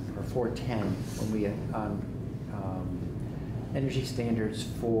 411 or 410 when we had energy standards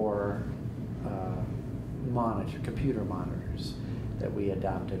for computer monitors, that we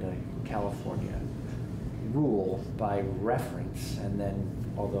adopted a California rule by reference, and then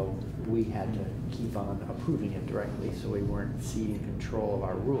although we had to keep on approving it directly, so we weren't ceding control of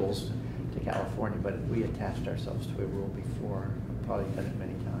our rules to California, but we attached ourselves to a rule before. Probably done it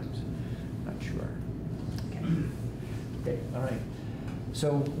many times. Not sure. Okay. Okay. All right.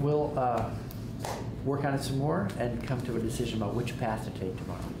 So we'll work on it some more and come to a decision about which path to take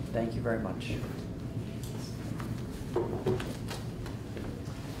tomorrow. Thank you very much.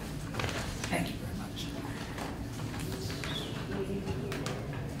 Thank you very much.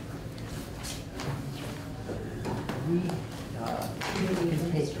 We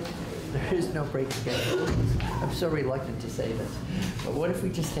can take. There is no break scheduled. I'm so reluctant to say this, but what if we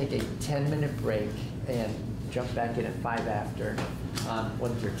just take a 10-minute break and jump back in at 5 after on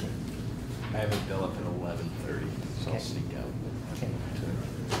 113? I have a bill up at 11:30, so Okay. I'll sneak out. Okay.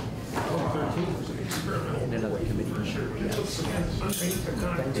 And another committee. For sure.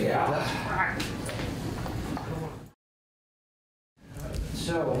 Yeah.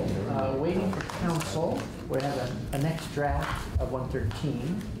 So, waiting for council, we have a next draft of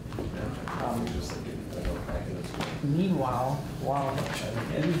 113. Meanwhile, do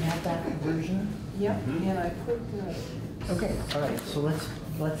we have that version? Yep, and I put Okay, all right, so let's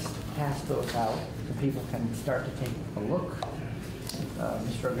pass those out so people can start to take a look.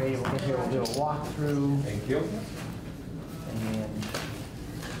 Mr. O'Grady will get here, we'll do a walkthrough. Thank you. And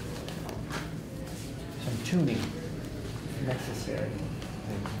some tuning necessary.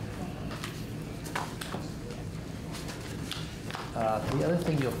 The other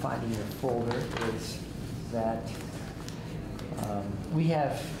thing you'll find in your folder is that we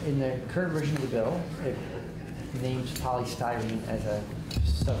have, in the current version of the bill, it names polystyrene as a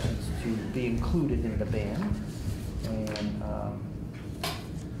substance to be included in the ban. And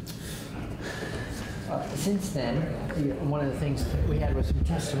since then, one of the things that we had was some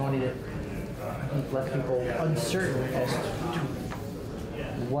testimony that I think left people uncertain as to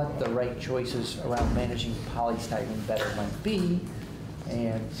what the right choices around managing polystyrene better might be.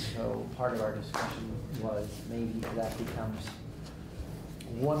 And so part of our discussion was maybe that becomes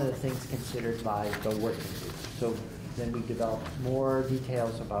one of the things considered by the working group. So then we developed more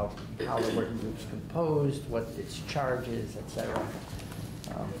details about how the working group's composed, what its charge is, et cetera.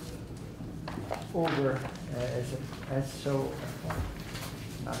 As so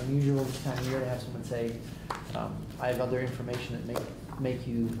not unusual this time of year to have someone say, I have other information that make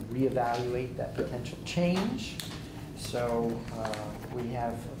you reevaluate that potential change. So we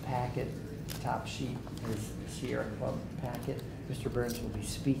have a packet, the top sheet is Sierra Club packet. Mr. Burns will be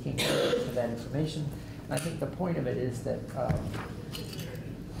speaking to that information. And I think the point of it is that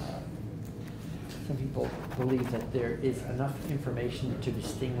some people believe that there is enough information to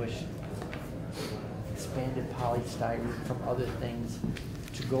distinguish expanded polystyrene from other things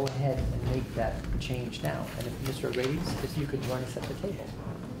to go ahead and make that change now. And if Mr. O'Grady, if you could join us at the table.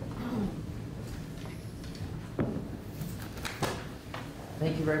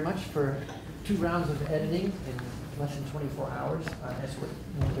 Thank you very much for 2 rounds of editing in less than 24 hours on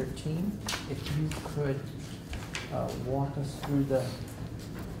S.113. If you could walk us through the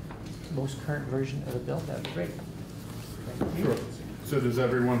most current version of the bill, that would be great. Thank you. Sure. So does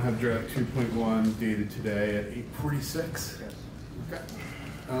everyone have draft 2.1 dated today at 8:46? Yes. Okay.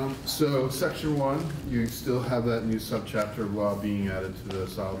 So section 1, you still have that new subchapter law being added to the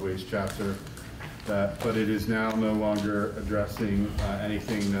solid waste chapter, but it is now no longer addressing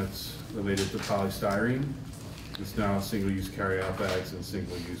anything that's related to polystyrene. It's now single-use carryout bags and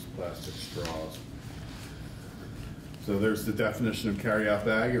single-use plastic straws. So there's the definition of carryout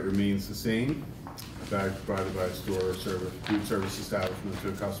bag. It remains the same. A bag provided by a store or food service establishment to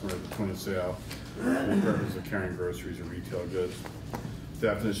a customer at the point of sale for the purpose of carrying groceries or retail goods.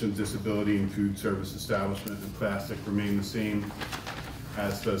 Definition of disability in food service establishment and plastic remain the same,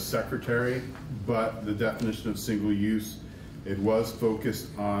 as does secretary, but the definition of single use, it was focused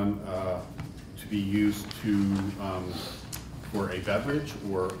on to be used for a beverage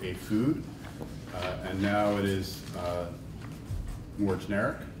or a food, and now it is more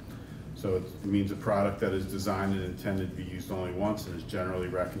generic. So it means a product that is designed and intended to be used only once and is generally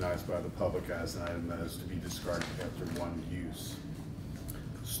recognized by the public as an item that is to be discarded after one use.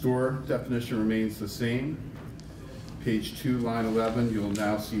 Store definition remains the same. Page 2, line 11, you'll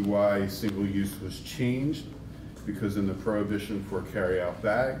now see why single use was changed, because in the prohibition for carryout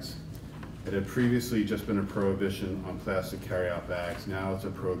bags, it had previously just been a prohibition on plastic carryout bags. Now it's a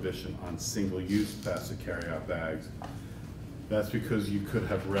prohibition on single-use plastic carryout bags. That's because you could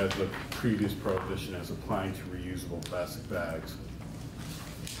have read the previous prohibition as applying to reusable plastic bags.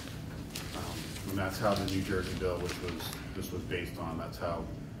 And that's how the New Jersey bill, which this was based on, that's how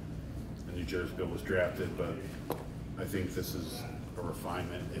the New Jersey bill was drafted, but I think this is a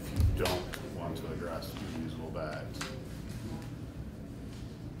refinement if you don't want to address reusable bags.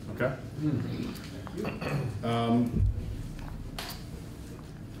 Okay?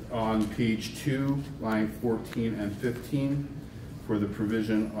 On page 2, line 14 and 15, for the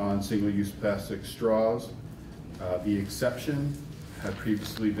provision on single-use plastic straws, the exception had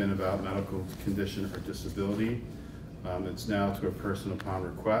previously been about medical condition or disability. It's now to a person upon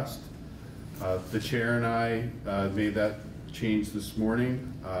request. The chair and I made that change this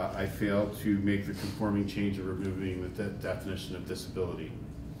morning. I failed to make the conforming change of removing the definition of disability.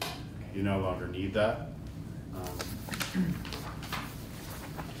 You no longer need that.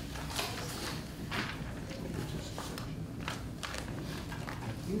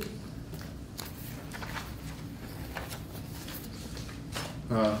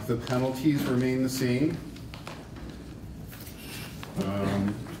 The penalties remain the same.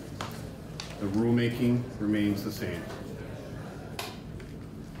 The rulemaking remains the same.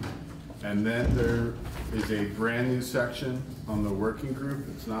 And then there is a brand new section on the working group.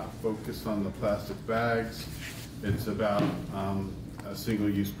 It's not focused on the plastic bags. It's about a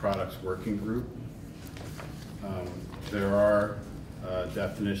single-use products working group. There are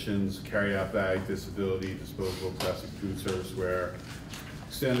definitions: carryout bag, disability, disposable plastic food serviceware,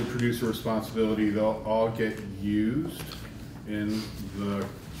 extended producer responsibility. They'll all get used in the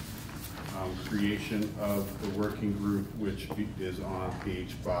creation of the working group, which is on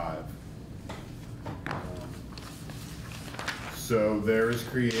page 5. So there is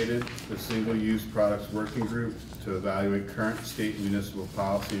created the single-use products working group to evaluate current state and municipal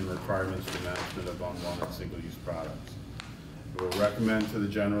policy and requirements for management of unwanted single-use products. It will recommend to the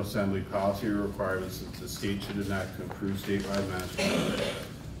General Assembly policy requirements that the state should enact to improve statewide management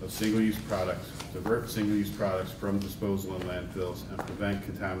of single-use products, divert single-use products from disposal in landfills, and prevent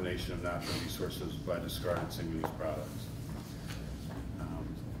contamination of natural resources by discarded single-use products.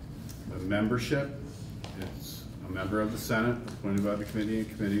 The membership, it's a member of the Senate, appointed by the committee and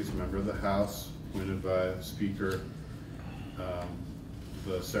committees, a member of the House, appointed by the Speaker,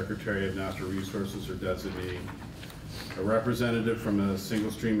 the Secretary of Natural Resources or designee, a representative from a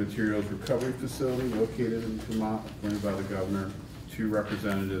single-stream materials recovery facility located in Vermont, appointed by the Governor, 2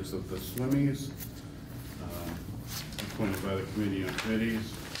 representatives of the SWMEs, appointed by the committee and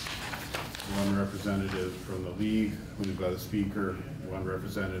committees, 1 representative from the League, appointed by the Speaker, 1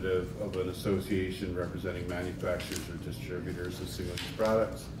 representative of an association representing manufacturers or distributors of single-use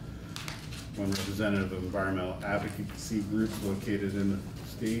products, 1 representative of environmental advocacy groups located in the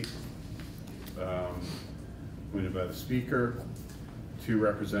state, appointed by the Speaker, 2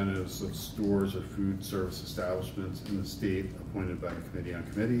 representatives of stores or food service establishments in the state, appointed by the committee on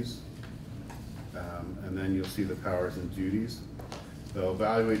committees. And then you'll see the powers and duties. They'll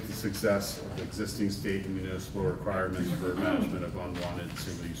evaluate the success of existing state and municipal requirements for management of unwanted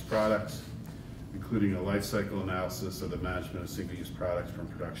single-use products, including a life cycle analysis of the management of single-use products from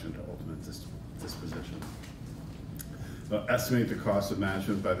production to ultimate disposition. They'll estimate the cost of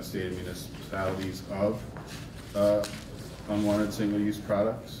management by the state and municipalities of unwanted single-use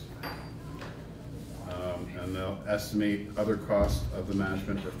products. And they'll estimate other costs of the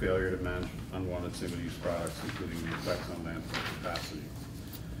management or failure to manage unwanted single-use products, including the effects on landfill capacity.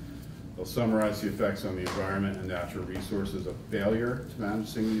 They'll summarize the effects on the environment and natural resources of failure to manage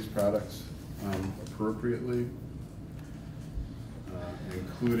single-use products appropriately.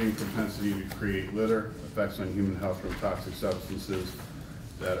 including propensity to create litter, effects on human health from toxic substances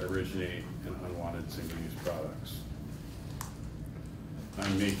that originate in unwanted single-use products.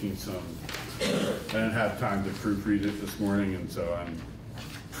 I'm making some, I didn't have time to proofread it this morning, and so I'm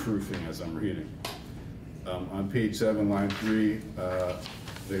proofing as I'm reading. On page 7, line 3,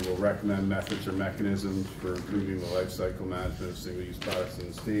 they will recommend methods or mechanisms for improving the life cycle management of single-use products in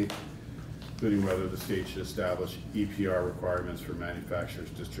the state, including whether the state should establish EPR requirements for manufacturers,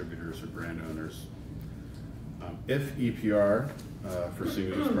 distributors, or brand owners. If EPR for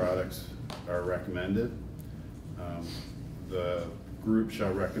single-use products are recommended, the group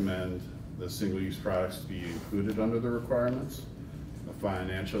shall recommend the single-use products to be included under the requirements. A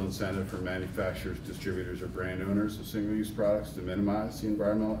financial incentive for manufacturers, distributors, or brand owners of single-use products to minimize the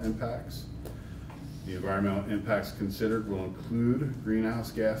environmental impacts. The environmental impacts considered will include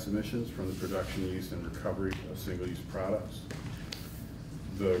greenhouse gas emissions from the production, use, and recovery of single-use products.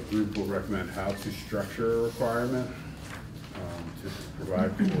 The group will recommend how to structure a requirement to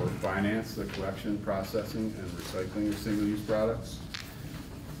provide for finance the collection, processing, and recycling of single-use products.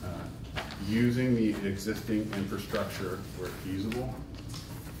 Using the existing infrastructure where feasible.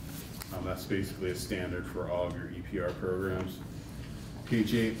 That's basically a standard for all of your EPR programs.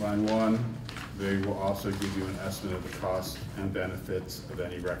 Page 8, line 1, they will also give you an estimate of the costs and benefits of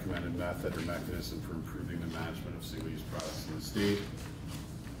any recommended method or mechanism for improving the management of single-use products in the state.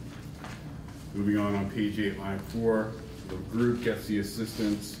 Moving on page 8, line 4, the group gets the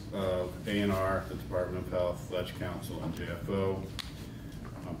assistance of A&R, the Department of Health, Ledge Council, and JFO.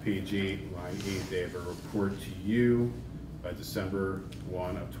 On page 8, line 8, they have a report to you by December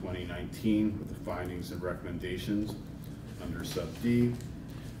 1 of 2019 with the findings and recommendations under sub D.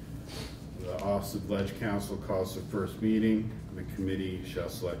 The Office of Ledge Council calls the first meeting. The committee shall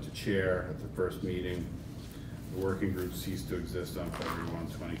select a chair at the first meeting. The working group ceased to exist on February 1,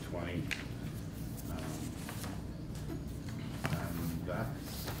 2020. And that,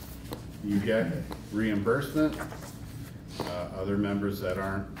 you get reimbursement. Other members that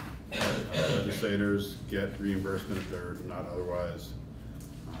aren't legislators get reimbursement if they're not otherwise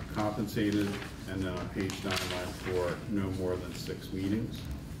compensated. And then on page 9, line 4, no more than 6 meetings.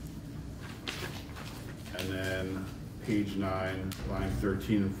 And then page 9, line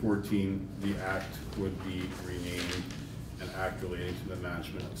 13 and 14, the act would be renamed an act relating to the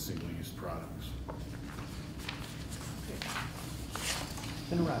management of single-use products.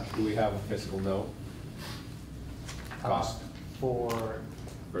 Been around. Do we have a fiscal note? Cost, For,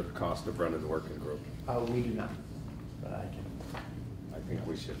 for the cost of running the working group? we do not, but I can. I think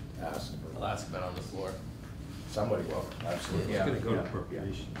we should ask. I'll ask about on the floor. Somebody will, absolutely. It's gonna go to Yeah.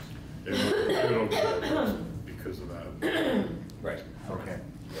 appropriations. It'll go because of that. Right. Okay,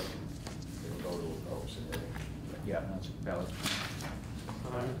 It'll go to Oaks and everything. yeah, that's valid.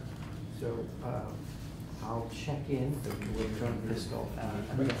 So, I'll check in with joint fiscal,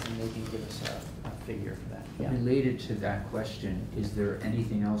 I'm guessing they can give us a figure for that. Yeah. Related to that question, is there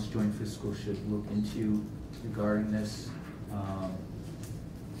anything else joint fiscal should look into regarding this? Well,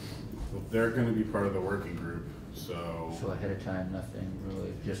 they're gonna be part of the working group, so. So ahead of time, nothing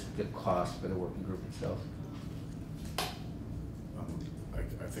really, just the cost for the working group itself?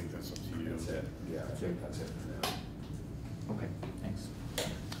 I think that's up to you. That's it, yeah, I think that's it for now. Okay, thanks. Okay,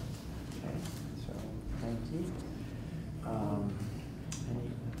 so, thank you.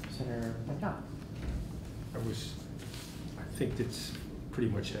 Senator McDonald. I think it's pretty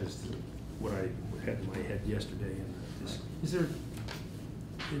much as to what I had in my head yesterday. And is there?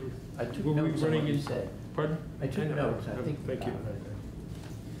 I took were we notes on running what you in- said. Pardon? I took know. notes, I think. Thank you.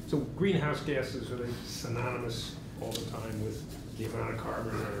 So greenhouse gases, are they synonymous all the time with the amount of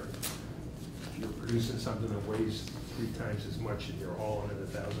carbon, or if you're producing something that weighs 3 times as much and you're hauling it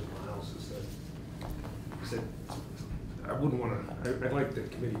 1,000 miles, is that, I wouldn't wanna, I'd like the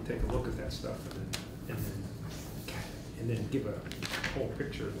committee to take a look at that stuff and then give a whole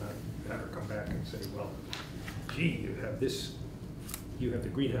picture and not have her come back and say, well, gee, you have this, you have the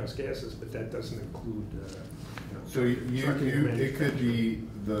greenhouse gases, but that doesn't include, So it could be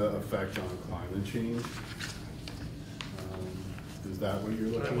the effect on climate change. Is that what you're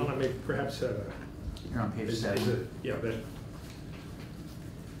I looking wanna at? make, perhaps have a. You're on page is 7. Yeah,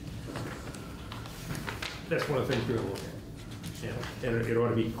 that's one of the things we're gonna look at. Yeah, and it ought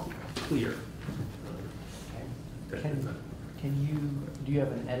to be clear. Can you, do you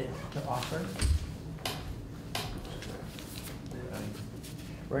have an edit to offer?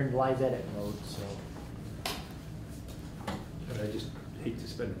 We're in live edit mode, so. And I just hate to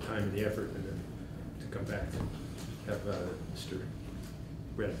spend the time and the effort and then to come back and have Mr.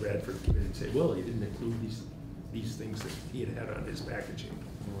 Bradford come in and say, well, you didn't include these these things that he had on his packaging.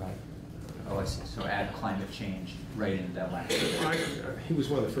 Right. Oh, I see. So add climate change right into that last. He was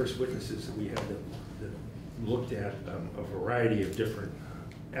one of the first witnesses that we had that looked at a variety of different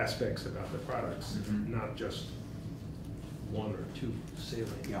aspects about the products, not just one or two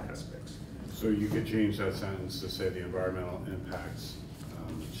salient aspects. So you could change that sentence to say the environmental impacts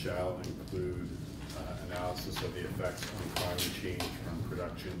shall include analysis of the effects on climate change from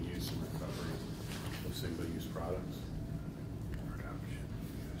production, use, and recovery of single-use products.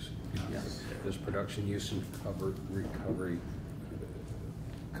 Yes. Does production, use, and recovery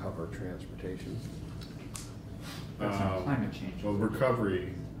cover transportation? That's not climate change. Well,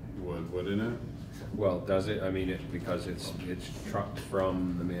 recovery would, wouldn't it? Well, does it? I mean, because it's trucked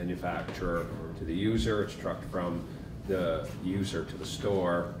from the manufacturer to the user, it's trucked from the user to the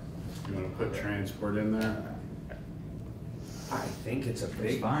store. You want to put transport in there? I think it's a It's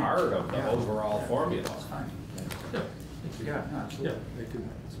big fine. part of the Yeah. overall formula. It's fine. Yeah. Yeah, no, absolutely. Yeah, they could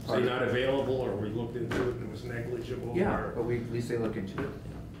say not available, or we looked into it and it was negligible. Yeah, or- but at least they look into it.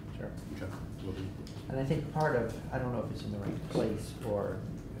 Sure. Okay. Will do. And I think part of, I don't know if it's in the right place or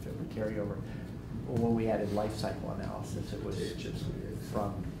if it would carry over, when we added life cycle analysis, it was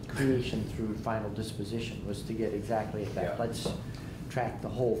from creation through final disposition, was to get exactly at that. Yeah. Let's track the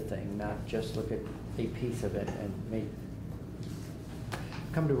whole thing, not just look at a piece of it and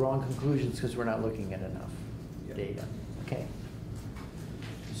come to wrong conclusions because we're not looking at enough data. Okay.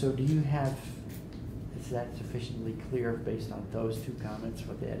 So do you have, is that sufficiently clear based on those two comments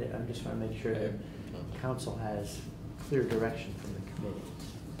with the edit? I just want to make sure that council has clear direction from the committee.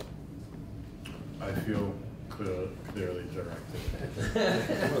 I feel clearly directed.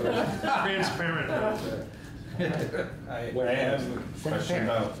 Transparent. I have a question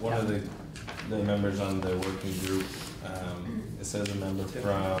about one of the members on the working group. It says a member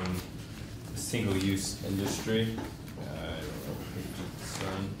from single-use industry. I don't know if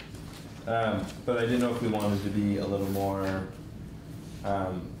it's but I didn't know if we wanted to be a little more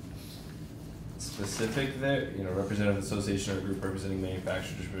specific there. You know, representative of the association or group representing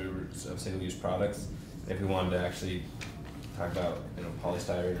manufacturers of single-use products. If we wanted to actually talk about, you know,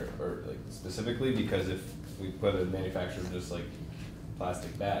 polystyrene or like specifically, because if we put a manufacturer just like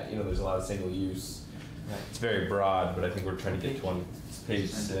plastic bat, you know, there's a lot of single use. Right. It's very broad, but I think we're trying to get to one. It's page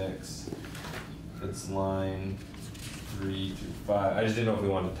 6. It's line 3 to 5. I just didn't know if we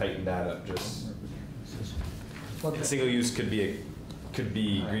wanted to tighten that up. Just Well, single use could be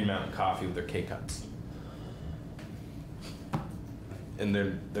Green Mountain Coffee with their K cups, and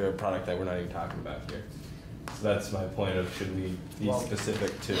they're a product that we're not even talking about here. So that's my point of, should we be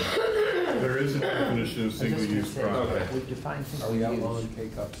specific to? There is a definition of single-use product. Okay. We've defined Are single we use. outlawing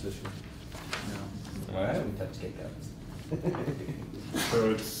K-cups this year? No. I haven't touched K cups.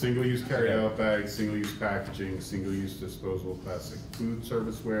 So it's single-use carryout bags, single-use packaging, single-use disposable plastic food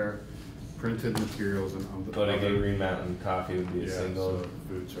serviceware, printed materials, and But again, Green Mountain Coffee would be a single so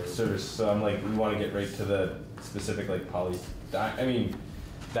food service. service. So I'm like, we want to get right to the specific like I mean,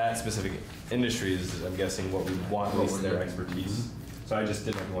 that specific industry is, I'm guessing, what we want, at least their expertise. So I just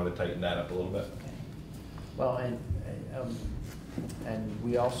didn't want to tighten that up a little bit. Well, and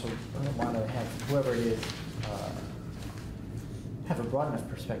we also want to have whoever it is have a broad enough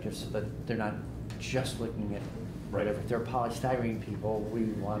perspective so that they're not just looking at whatever. If they're polystyrene people, we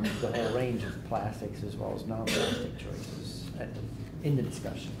want the whole range of plastics as well as non-plastic choices in the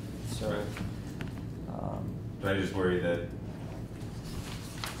discussion. So, But I just worry that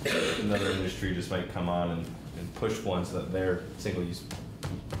another industry just might come on and push one so that their single-use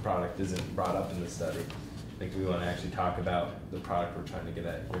product isn't brought up in the study. I think we want to actually talk about the product we're trying to get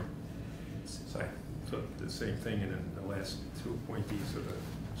at here. So the same thing, and then the last two appointees are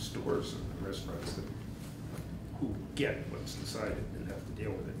the stores and the restaurants who get what's decided and have to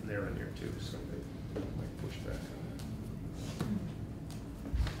deal with it, and they're in there too, so they might push back on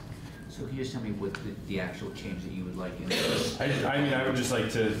So can you just tell me what the actual change that you would like in this? I mean, I would just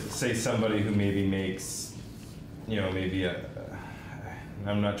like to say somebody who maybe makes, you know, maybe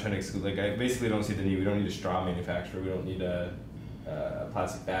I'm not trying to exclude, like, I basically don't see the need. We don't need a straw manufacturer. We don't need a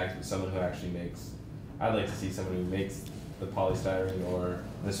plastic bags, but someone who actually makes. I'd like to see someone who makes the polystyrene, or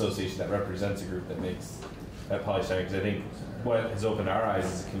an association that represents a group that makes that polystyrene. Because I think what has opened our eyes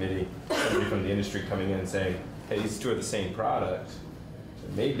as a committee, somebody from the industry coming in and saying, hey, these two are the same product,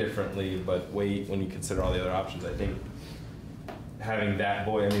 they're made differently, but wait, when you consider all the other options, I think having that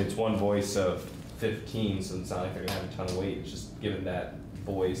voice, I mean, it's one voice of 15, so it's not like they're gonna have a ton of weight. It's just giving that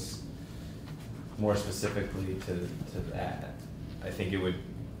voice more specifically to that. I think it would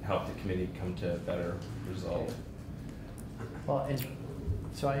help the committee come to a better result. well, and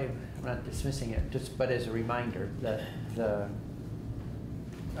So I'm not dismissing it, but as a reminder that the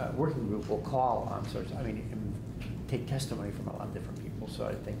working group will call on sorts, and take testimony from a lot of different people, so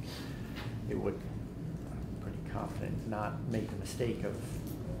I think it would, I'm pretty confident, not make the mistake of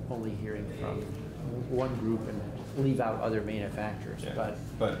only hearing from one group and leave out other manufacturers, Yeah.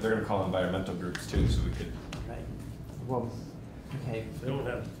 But they're gonna call environmental groups too, so we could. Right, well, okay. They don't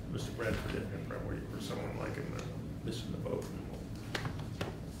have Mr. Bradford in there, probably, or someone like him missing the boat.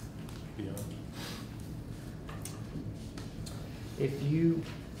 Be honest. If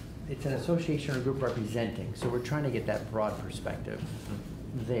it's an association or group representing, so we're trying to get that broad perspective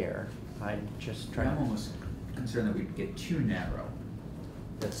there. I'm just trying I'm to. almost concerned that we'd get too narrow.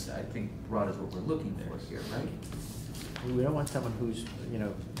 That's, I think, broad is what we're looking for here, right? We don't want someone who's,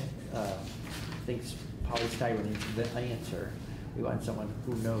 thinks polystyrene is the answer. We want someone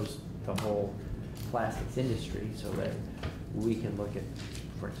who knows the whole plastics industry so that we can look at,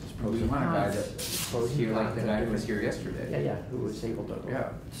 for instance, pros We and want a guy cons. that Pros and here, like cons the of guy who was different- here yesterday. Yeah, who was able to Yeah.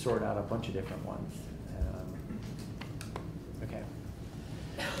 sort out a bunch of different ones. Okay.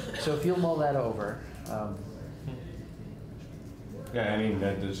 So if you'll mull that over, Yeah, I mean,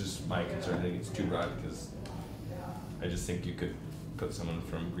 that's just my concern. I think it's too broad because I just think you could put someone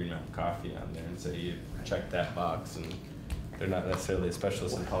from Green Mountain Coffee on there and say you check that box, and they're not necessarily a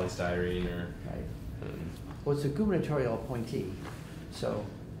specialist in polystyrene or. right. Well, it's a gubernatorial appointee, so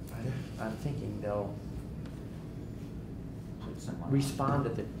I'm thinking they'll Put someone- respond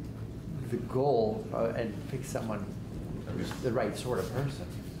to the goal and pick someone who's the right sort of person.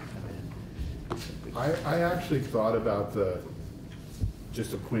 I actually thought about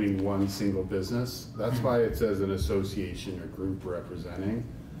just appointing one single business. That's why it says an association or group representing.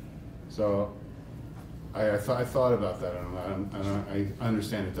 So I thought about that, and I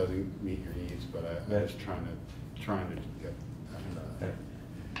understand it doesn't meet your needs, but I was trying to get that.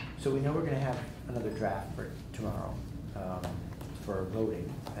 So we know we're gonna have another draft for tomorrow, for voting,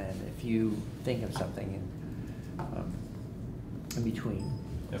 and if you think of something in between.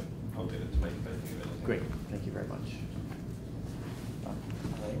 Yep, I'll get it to Mike if I think of anything. Great, thank you very much.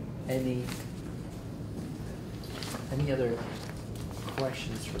 Any other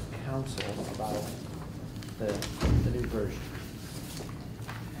questions for council about the new version?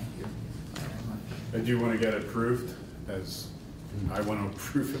 Thank you very much. I do want to get it approved, as I want to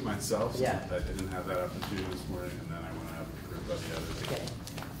approve it myself. Yeah. I didn't have that opportunity this morning, and then I want to have it approved by the others. Okay,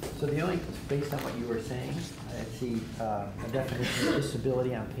 so the only, based on what you were saying, I see a definition of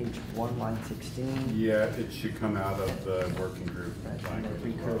disability on page 1, line 16. Yeah, it should come out of the working group Right, and then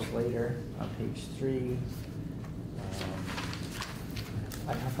language it as well. recurs later on page 3.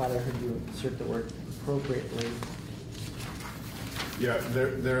 I thought I heard you insert the word appropriately. Yeah,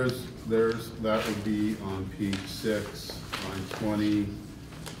 there's, that would be on page 6, line 20.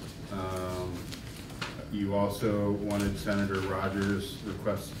 You also wanted Senator Rogers'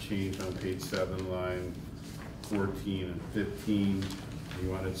 request to change on page 7, line 14 and 15. You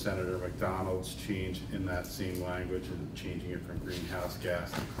wanted Senator McDonald's change in that same language and changing it from greenhouse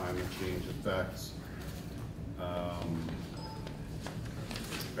gas to climate change effects.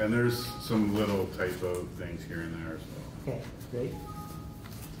 And there's some little typo things here and there as well. Okay, great.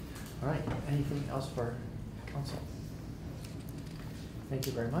 All right, anything else for council? Thank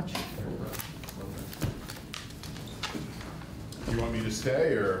you very much. You want me to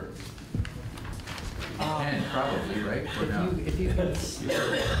stay, or? And probably, right? For now. If you can,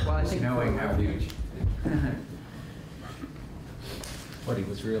 well, I think. Knowing how we. What he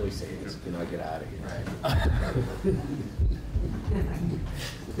was really saying is, can I get out of here?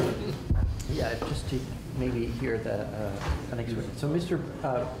 Yeah, just to maybe hear the next one. So Mr.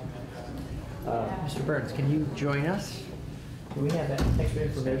 Burns, can you join us? We have that extra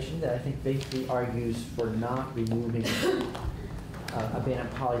information that I think basically argues for not removing a ban on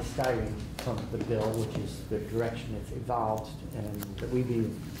polystyrene from the bill, which is the direction it's evolved, and that we be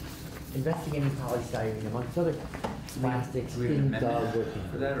investigating polystyrene amongst other plastics Do we have an in the amendment working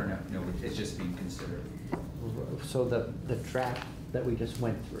for that, or no? No, it's just being considered. So the draft that we just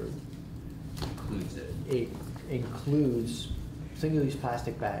went through, Includes it. it includes single-use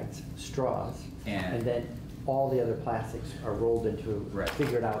plastic bags, straws, And- and then all the other plastics are rolled into, Right.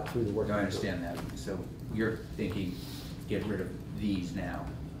 figured out through the working No, I group. understand that. So you're thinking, get rid of these now.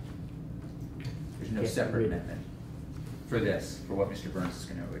 There's no Get separate rid- amendment for this, for what Mr. Burns is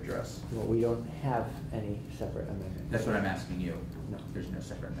going to address. Well, we don't have any separate amendment. That's what I'm asking you. No. There's no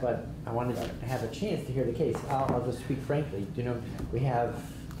separate amendment. But I wanted to have a chance to hear the case. I'll just speak frankly. You know, we have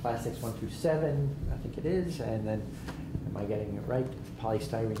plastics 1 through 7, I think it is, and then, am I getting it right?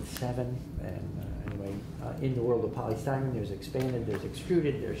 Polystyrene 7, and anyway, anyway. In the world of polystyrene, there's expanded, there's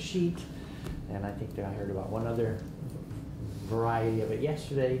extruded, there's sheet, and I think that I heard about one other variety of it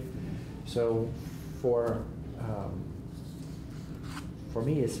yesterday. So for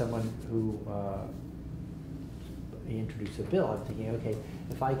me as someone who introduced the bill, I'm thinking, okay,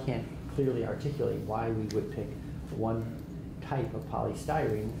 if I can't clearly articulate why we would pick one type of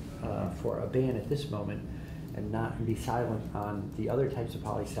polystyrene for a ban at this moment and not be silent on the other types of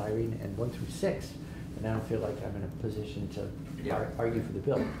polystyrene and 1 through 6, and I don't feel like I'm in a position to argue for the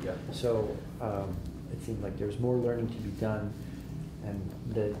bill. Yeah. So it seemed like there's more learning to be done, and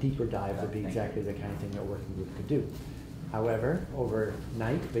the deeper dive would be exactly the kind of thing that a working group could do. However,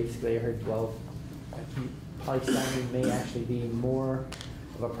 overnight, basically I heard, well, polystyrene may actually be more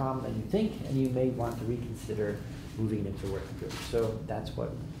of a problem than you think, and you may want to reconsider moving it into a working group. So that's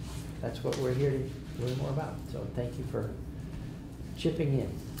what we're here to learn more about. So thank you for chipping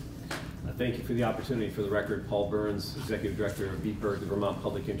in. Thank you for the opportunity. For the record, Paul Burns, Executive Director of VPIRG, the Vermont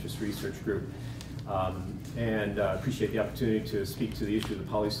Public Interest Research Group. And appreciate the opportunity to speak to the issue of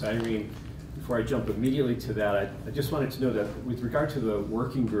the polystyrene. Before I jump immediately to that, I just wanted to know that with regard to the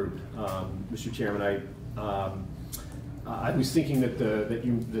working group, Mr. Chairman, I was thinking that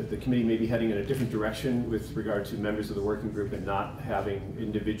the committee may be heading in a different direction with regard to members of the working group and not having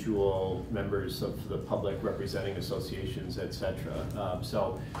individual members of the public representing associations, et cetera.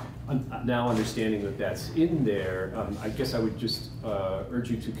 So now understanding that that's in there, I guess I would just urge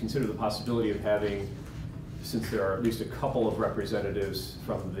you to consider the possibility of having, since there are at least a couple of representatives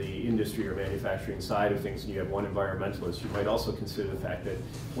from the industry or manufacturing side of things, and you have one environmentalist, you might also consider the fact that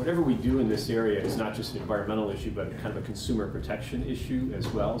whatever we do in this area is not just an environmental issue, but kind of a consumer protection issue as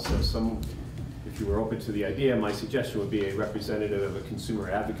well. So if you were open to the idea, my suggestion would be a representative of a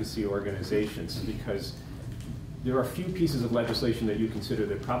consumer advocacy organizations, because there are a few pieces of legislation that you consider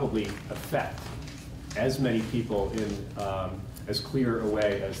that probably affect as many people in as clear a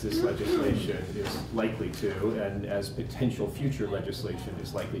way as this legislation is likely to, and as potential future legislation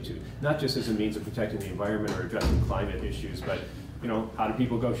is likely to. Not just as a means of protecting the environment or addressing climate issues, but how do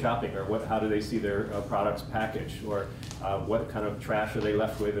people go shopping, or how do they see their products packaged, or what kind of trash are they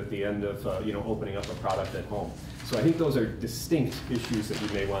left with at the end of opening up a product at home. So I think those are distinct issues that you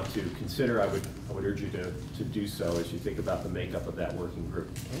may want to consider. I would urge you to do so as you think about the makeup of that working group.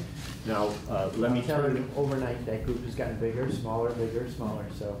 Okay. Now, let me tell you, overnight that group has gotten bigger, smaller,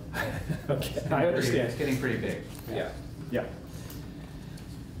 so. Okay, I understand. It's getting pretty big. Yeah.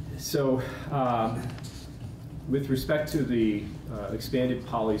 So, with respect to the expanded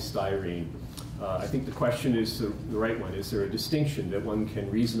polystyrene, I think the question is the right one. Is there a distinction that one can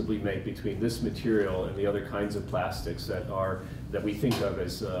reasonably make between this material and the other kinds of plastics that we think of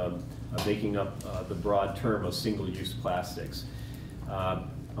as making up the broad term of single-use plastics?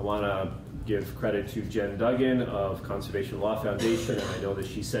 I want to give credit to Jen Duggan of Conservation Law Foundation, and I know that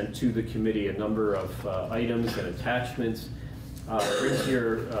she sent to the committee a number of items and attachments. Brings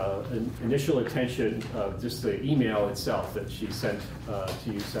your initial attention just the email itself that she sent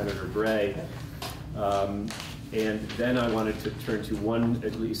to you, Senator Bray. And then I wanted to turn to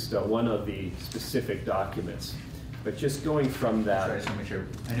at least one of the specific documents. But just going from that. Sorry, I just want to make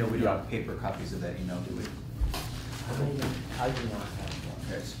sure. I know we don't have paper copies of that email, do we? I do not have one.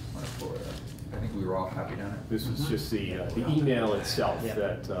 Okay, I think we were all copied on it. This was just the email itself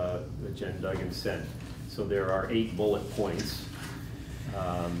that Jen Duggan sent. So there are 8 bullet points. Do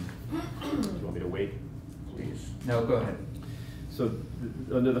you want me to wait, please? No, go ahead. So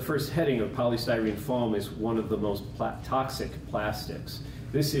under the first heading of polystyrene foam is one of the most toxic plastics.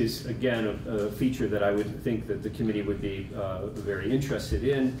 This is, again, a feature that I would think that the committee would be very interested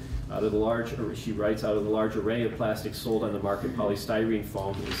in. She writes, out of the large array of plastics sold on the market, polystyrene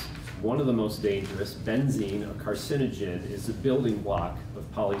foam is one of the most dangerous. Benzene, a carcinogen, is the building block of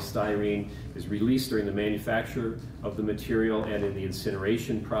polystyrene, is released during the manufacture of the material and in the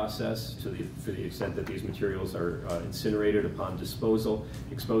incineration process for the extent that these materials are incinerated upon disposal,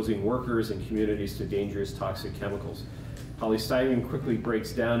 exposing workers and communities to dangerous toxic chemicals. Polystyrene quickly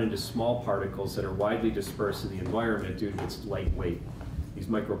breaks down into small particles that are widely dispersed in the environment due to its light weight. These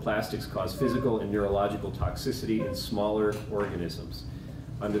microplastics cause physical and neurological toxicity in smaller organisms.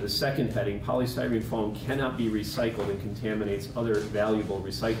 Under the second heading, polystyrene foam cannot be recycled and contaminates other valuable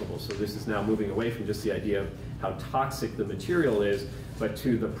recyclables. So this is now moving away from just the idea of how toxic the material is, but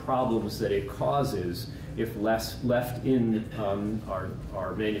to the problems that it causes if left in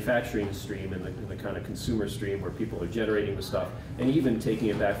our manufacturing stream and the kind of consumer stream where people are generating the stuff and even taking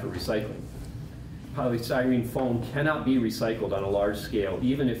it back for recycling. Polystyrene foam cannot be recycled on a large scale,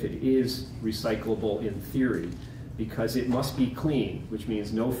 even if it is recyclable in theory, because it must be clean, which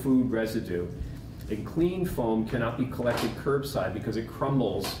means no food residue, And clean foam cannot be collected curbside because it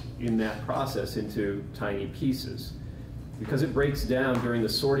crumbles in that process into tiny pieces. Because it breaks down during the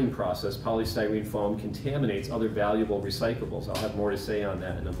sorting process, polystyrene foam contaminates other valuable recyclables. I'll have more to say on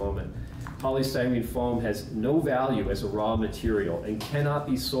that in a moment. Polystyrene foam has no value as a raw material and cannot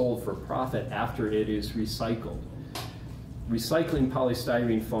be sold for profit after it is recycled. Recycling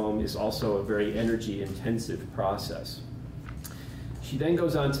polystyrene foam is also a very energy-intensive process. She then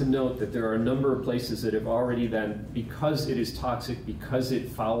goes on to note that there are a number of places that have already then, because it is toxic, because it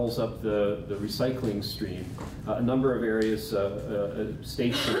fouls up the recycling stream, a number of areas,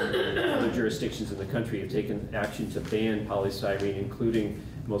 states and other jurisdictions in the country have taken action to ban polystyrene, including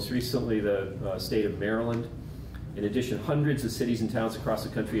most recently the state of Maryland. In addition, hundreds of cities and towns across the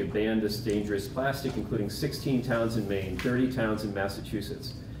country have banned this dangerous plastic, including 16 towns in Maine, 30 towns in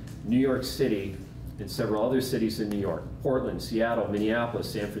Massachusetts, New York City, and several other cities in New York, Portland, Seattle,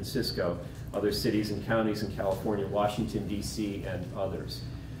 Minneapolis, San Francisco, other cities and counties in California, Washington, D.C., and others.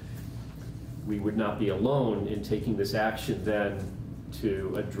 We would not be alone in taking this action then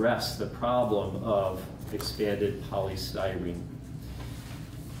to address the problem of expanded polystyrene.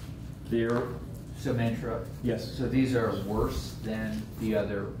 So may I interrupt? Yes. So these are worse than the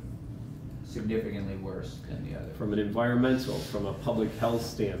other, significantly worse than the other? From an environmental, from a public health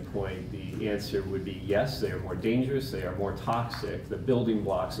standpoint, the answer would be yes, they are more dangerous, they are more toxic. The building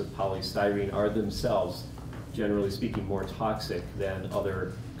blocks of polystyrene are themselves, generally speaking, more toxic than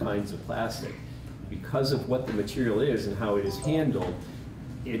other kinds of plastic. Because of what the material is and how it is handled,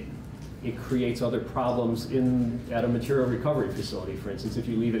 it creates other problems at a material recovery facility, for instance, if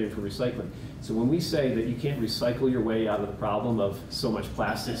you leave it in for recycling. So when we say that you can't recycle your way out of the problem of so much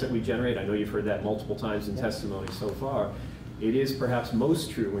plastics that we generate, I know you've heard that multiple times in testimony so far, it is perhaps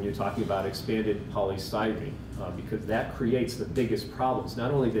most true when you're talking about expanded polystyrene, because that creates the biggest problems.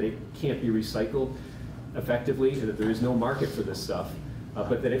 Not only that it can't be recycled effectively, that there is no market for this stuff,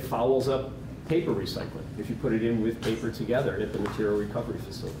 but that it fouls up paper recycling if you put it in with paper together at the material recovery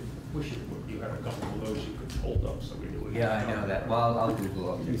facility. Wish you had a couple of those you could hold up so we knew it. Yeah, I know that. Well, I'll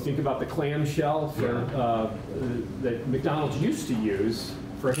Google it. You think about the clamshell that McDonald's used to use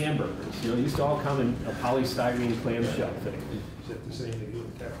for hamburgers. You know, it used to all come in a polystyrene clamshell thing. Is that the same they do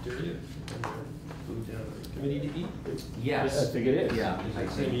in the cafeteria? Food down at the committee to eat? Yes. I think it is. Yeah. I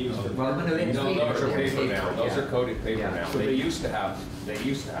Same think. use for- Well, no, it's No, those are paper now, those are coated paper Yeah. now. So They used to have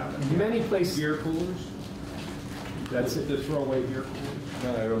it. Many places. Beer coolers? That's it. The throwaway beer coolers?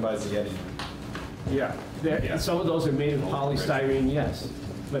 No, everyone buys the Yeti. Yeah. Yeah. Some of those are made of polystyrene, yes,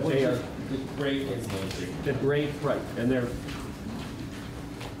 but they are. The break is The break, right, and they're,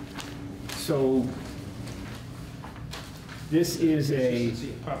 so this is a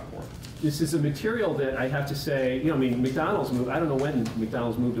popcorn. material that I have to say, you know, I mean, McDonald's moved, I don't know when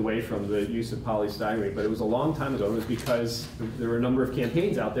McDonald's moved away from the use of polystyrene, but it was a long time ago. It was because there were a number of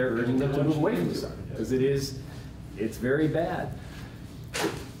campaigns out there urging them to move away from this, because it's very bad.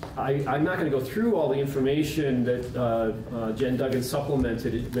 I'm not going to go through all the information that Jen Duggan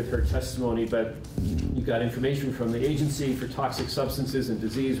supplemented with her testimony, but you've got information from the Agency for Toxic Substances and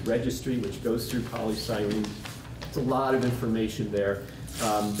Disease Registry, which goes through polystyrene. It's a lot of information there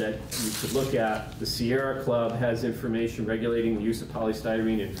that you could look at. The Sierra Club has information regulating the use of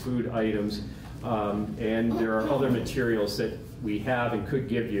polystyrene in food items, and there are other materials that we have and could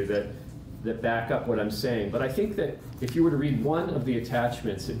give you that back up what I'm saying. But I think that if you were to read one of the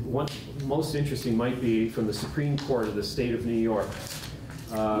attachments, one most interesting might be from the Supreme Court of the state of New York,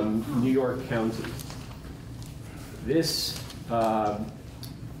 New York County. This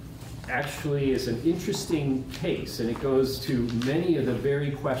actually is an interesting case, and it goes to many of the very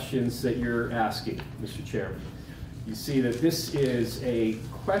questions that you're asking, Mr. Chairman. You see that this is a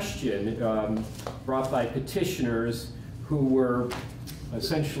question brought by petitioners who were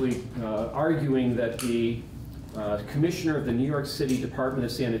essentially arguing that the commissioner of the New York City Department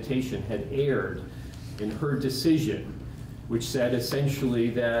of Sanitation had erred in her decision, which said essentially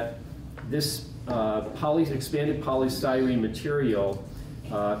that this expanded polystyrene material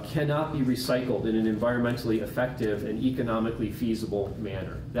cannot be recycled in an environmentally effective and economically feasible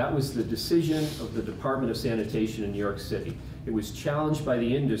manner. That was the decision of the Department of Sanitation in New York City. It was challenged by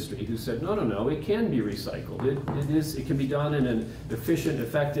the industry, who said, no, it can be recycled. It can be done in an efficient,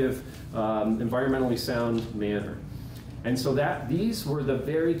 effective, environmentally sound manner. And so these were the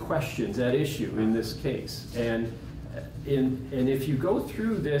very questions at issue in this case. And if you go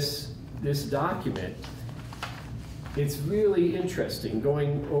through this document, it's really interesting.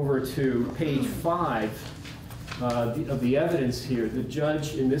 Going over to page 5 of the evidence here, the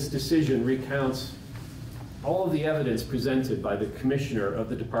judge in this decision recounts all of the evidence presented by the commissioner of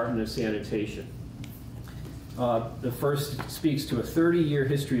the Department of Sanitation. The first speaks to a 30-year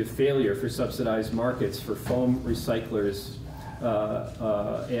history of failure for subsidized markets for foam recyclers.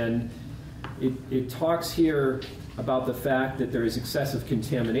 And it talks here about the fact that there is excessive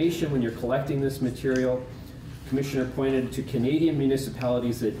contamination when you're collecting this material. Commissioner pointed to Canadian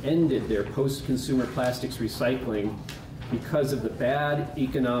municipalities that ended their post-consumer plastics recycling because of the bad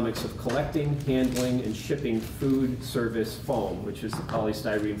economics of collecting, handling, and shipping food service foam, which is the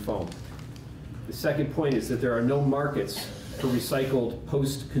polystyrene foam. The second point is that there are no markets for recycled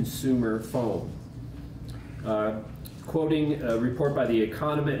post-consumer foam. Quoting a report by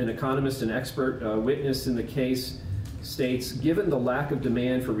an economist and expert witness in the case, states, given the lack of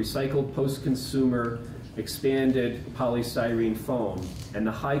demand for recycled post-consumer expanded polystyrene foam and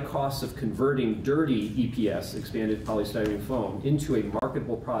the high costs of converting dirty EPS, expanded polystyrene foam, into a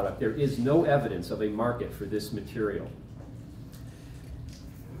marketable product, there is no evidence of a market for this material.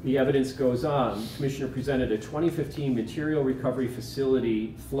 The evidence goes on. The Commissioner presented a 2015 material recovery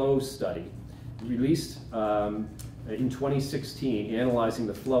facility flow study released in 2016, analyzing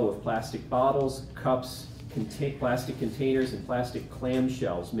the flow of plastic bottles, cups, plastic containers, and plastic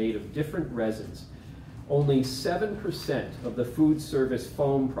clamshells made of different resins. Only 7% of the food service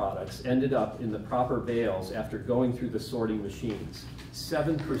foam products ended up in the proper bales after going through the sorting machines.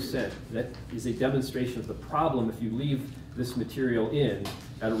 7%. That is a demonstration of the problem if you leave this material in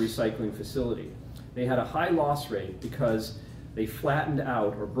at a recycling facility. They had a high loss rate because they flattened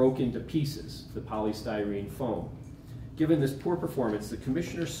out or broke into pieces the polystyrene foam. Given this poor performance, the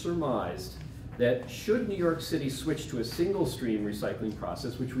Commissioner surmised that should New York City switch to a single stream recycling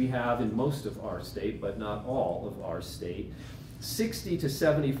process, which we have in most of our state, but not all of our state, 60 to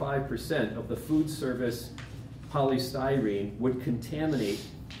 75% of the food service polystyrene would contaminate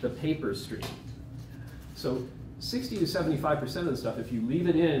the paper stream. So 60 to 75% of the stuff, if you leave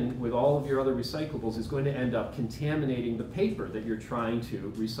it in with all of your other recyclables, is going to end up contaminating the paper that you're trying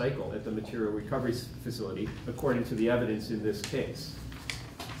to recycle at the material recovery facility, according to the evidence in this case.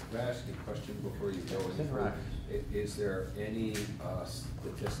 Can I ask you a question before you go any further? Is there any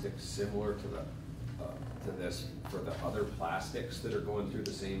statistics similar to this for the other plastics that are going through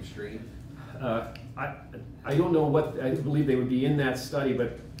the same stream? I don't know what, I believe they would be in that study,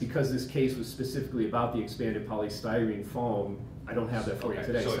 but because this case was specifically about the expanded polystyrene foam, I don't have that for you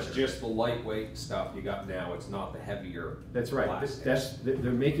today. So it's just the lightweight stuff you got now, it's not the heavier That's right. plastics.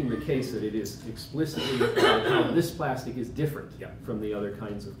 They're making the case that it is explicitly how this plastic is different from the other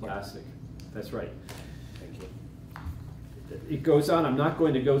kinds of plastic. That's right. Thank you. It goes on. I'm not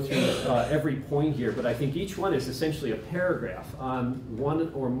going to go through every point here, but I think each one is essentially a paragraph on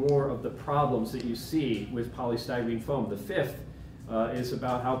one or more of the problems that you see with polystyrene foam. The fifth is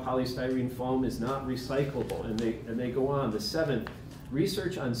about how polystyrene foam is not recyclable, and they go on. The seventh,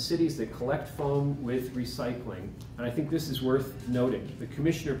 research on cities that collect foam with recycling, and I think this is worth noting. The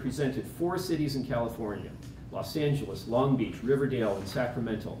Commissioner presented 4 cities in California: Los Angeles, Long Beach, Riverdale, and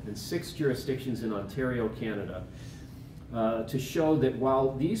Sacramento, and 6 jurisdictions in Ontario, Canada, to show that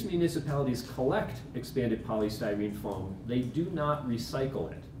while these municipalities collect expanded polystyrene foam, they do not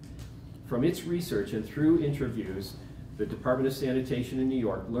recycle it. From its research and through interviews, the Department of Sanitation in New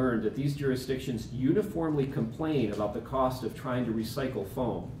York learned that these jurisdictions uniformly complain about the cost of trying to recycle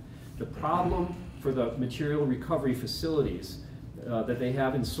foam. The problem for the material recovery facilities that they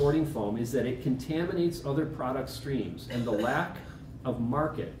have in sorting foam is that it contaminates other product streams and the lack of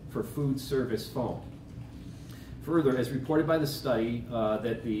market for food service foam. Further, as reported by the study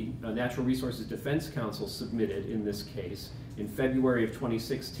that the Natural Resources Defense Council submitted in this case in February of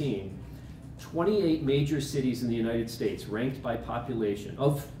 2016, 28 major cities in the United States ranked by population,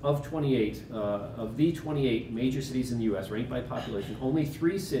 of the 28 major cities in the US ranked by population, only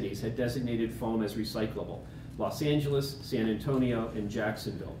 3 cities had designated foam as recyclable: Los Angeles, San Antonio, and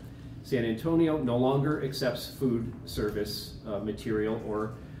Jacksonville. San Antonio no longer accepts food service material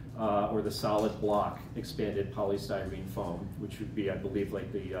or the solid block expanded polystyrene foam, which would be, I believe,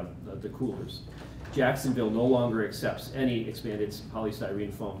 like the coolers. Jacksonville no longer accepts any expanded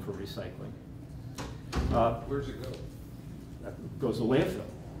polystyrene foam for recycling. Where's it go? It goes to landfill.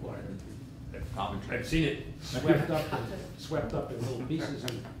 I've seen it swept up in little pieces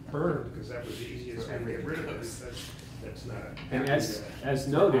and burned, because that was the easiest way to get rid of it. That's not. And as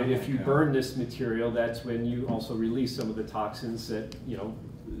noted, if you burn this material, that's when you also release some of the toxins that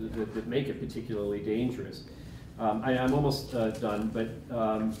that make it particularly dangerous. I'm almost done, but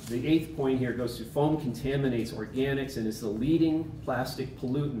the 8th point here goes to foam contaminates organics and is the leading plastic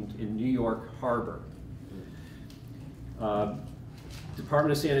pollutant in New York Harbor.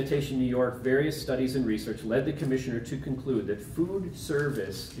 Department of Sanitation, New York, various studies and research led the Commissioner to conclude that food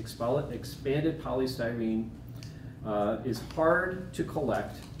service expanded polystyrene is hard to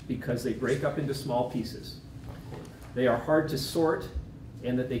collect because they break up into small pieces. They are hard to sort,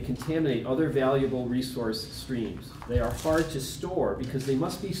 and that they contaminate other valuable resource streams. They are hard to store because they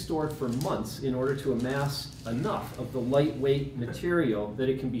must be stored for months in order to amass enough of the lightweight material that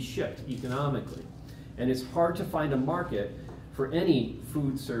it can be shipped economically. And it's hard to find a market for any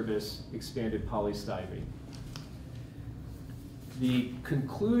food service expanded polystyrene. The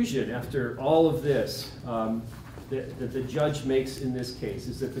conclusion after all of this that the judge makes in this case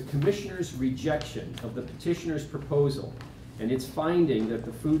is that the commissioner's rejection of the petitioner's proposal and its finding that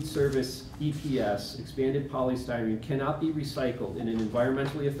the food service EPS, expanded polystyrene, cannot be recycled in an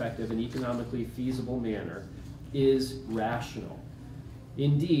environmentally effective and economically feasible manner is rational.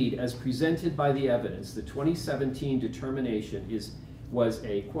 Indeed, as presented by the evidence, the 2017 determination was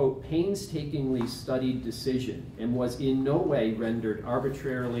a, quote, painstakingly studied decision and was in no way rendered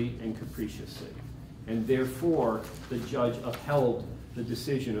arbitrarily and capriciously. And therefore, the judge upheld the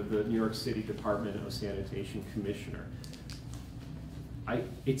decision of the New York City Department of Sanitation Commissioner.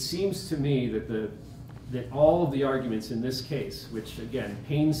 It seems to me that all of the arguments in this case, which again,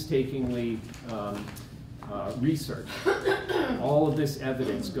 painstakingly researched, all of this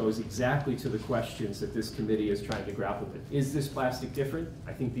evidence goes exactly to the questions that this committee is trying to grapple with. Is this plastic different?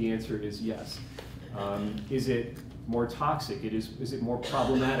 I think the answer is yes. Is it more toxic? Is it more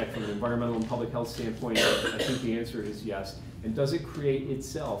problematic from an environmental and public health standpoint? I think the answer is yes. And does it create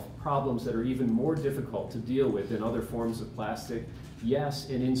itself problems that are even more difficult to deal with than other forms of plastic? Yes,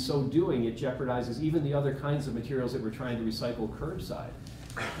 and in so doing, it jeopardizes even the other kinds of materials that we're trying to recycle curbside.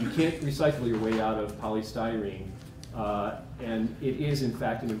 You can't recycle your way out of polystyrene, and it is in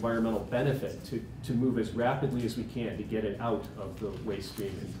fact an environmental benefit to move as rapidly as we can to get it out of the waste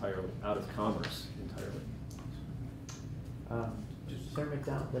stream entirely, out of commerce entirely. Senator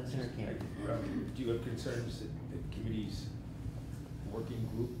McDonald, then Senator Kennedy. Do you have concerns that the committee's working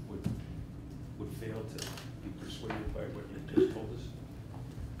group would fail to be persuaded by what you just told us?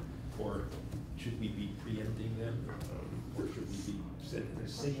 Or should we be preempting them? Or should we be sending a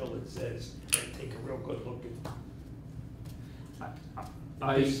signal that says, take a real good look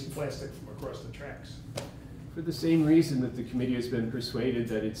at this plastic from across the tracks? For the same reason that the committee has been persuaded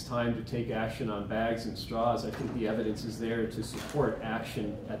that it's time to take action on bags and straws, I think the evidence is there to support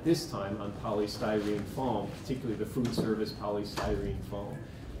action at this time on polystyrene foam, particularly the food service polystyrene foam.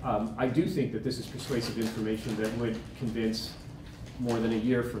 I do think that this is persuasive information that would convince more than a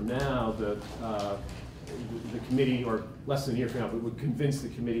year from now the committee, or less than a year from now, but would convince the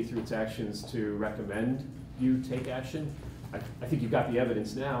committee through its actions to recommend you take action. I think you've got the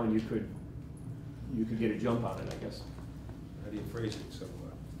evidence now, and you could get a jump on it, I guess. How do you phrase it? So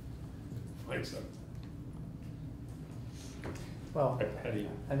find some. Well, how do you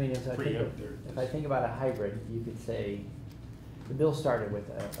I mean, if I think about a hybrid, you could say, the bill started with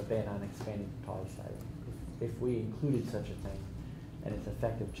a ban on expanded polystyrene. If we included such a thing, and it's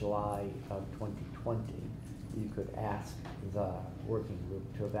effective July of 2020, you could ask the working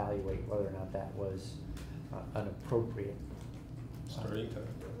group to evaluate whether or not that was an appropriate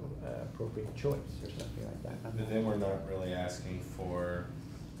appropriate choice or something like that. But then we're not really asking for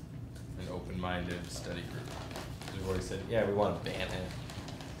an open-minded study group. We've already said, yeah, we want to ban it.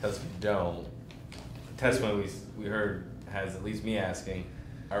 Because we don't. The testimony we heard has at least me asking,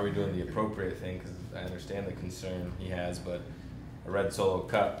 are we doing the appropriate thing? Because I understand the concern he has, but a red Solo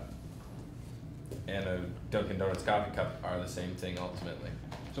cup and a Dunkin' Donuts coffee cup are the same thing ultimately.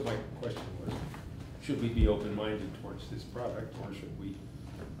 So my question was, should we be open-minded towards this product, or should we?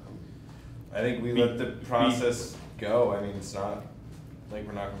 I think we let the process go. I mean, it's not like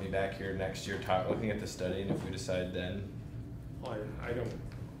we're not going to be back here next year looking at the study, and if we decide then. Well, I don't.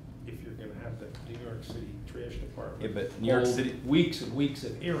 If you're going to have the New York City Trash Department, yeah, but New York City weeks and weeks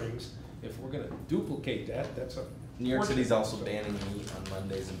of hearings. If we're going to duplicate that, that's a. New York City's also banning meat on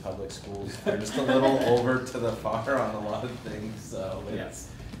Mondays in public schools. They're just a little over to the far on a lot of things, so it's.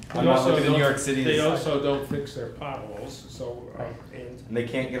 I'm not looking at New York City. They also don't fix their potholes, so and they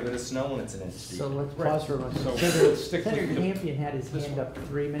can't get rid of snow when it's an inch deep. So let's pause for a moment. Senator Campion had his hand up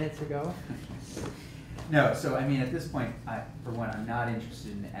 3 minutes ago. No, so I mean, at this point, for one, I'm not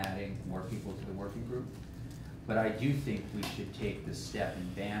interested in adding more people to the working group, but I do think we should take the step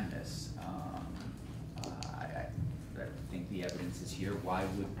and ban this. I think the evidence is here. Why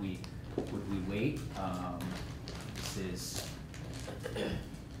would we wait? This is,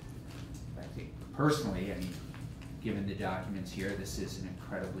 I think personally, I mean, given the documents here, this is an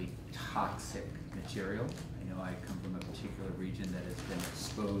incredibly toxic material. I know I come from a particular region that has been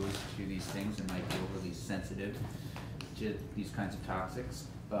exposed to these things and might be overly sensitive to these kinds of toxics,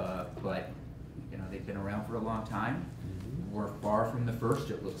 but you know, they've been around for a long time. We're far from the first,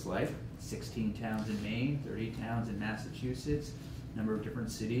 it looks like. 16 towns in Maine, 30 towns in Massachusetts, number of different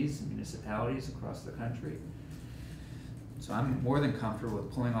cities and municipalities across the country. So I'm more than comfortable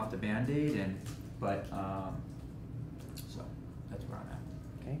with pulling off the Band-Aid, so that's where I'm at.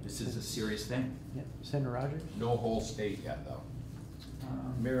 Okay. This is a serious thing. Yeah, Senator Rogers? No whole state yet, though.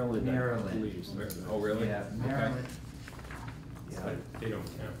 Maryland, I Maryland. believe. Oh, really? Yeah, Okay. Maryland. But they don't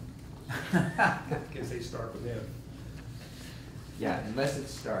count. Guess they start with them. Yeah, unless it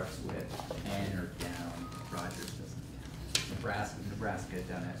starts with N or down, Rogers doesn't count. Nebraska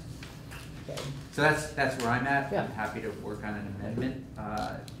done it. Okay. So that's where I'm at. Yeah. I'm happy to work on an amendment,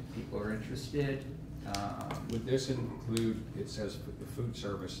 if people are interested. Would this include, it says the food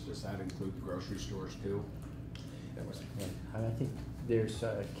service, does that include grocery stores too? That was, I think there's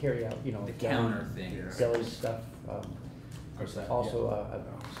carryout, you know. The deli- counter thing. Deli stuff, Is that- also,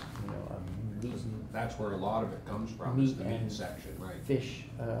 you know, meat that's where a lot of it comes from, Meat is the meat and section, right? fish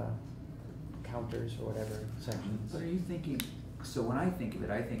counters or whatever sections. What are you thinking? So when I think of it,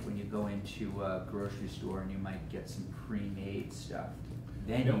 I think when you go into a grocery store and you might get some pre-made stuff,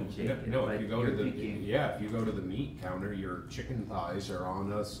 then No, you take it. no, but if you go to you're the, thinking- yeah, if you go to the meat counter, your chicken thighs are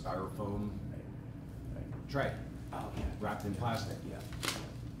on a styrofoam tray, Oh, yeah. wrapped in plastic.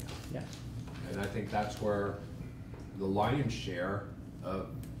 Yeah. And I think that's where the lion's share of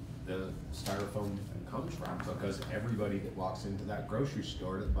the styrofoam comes from, because everybody that walks into that grocery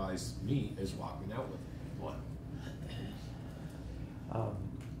store that buys meat is walking out with one.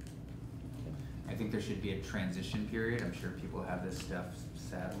 I think there should be a transition period. I'm sure people have this stuff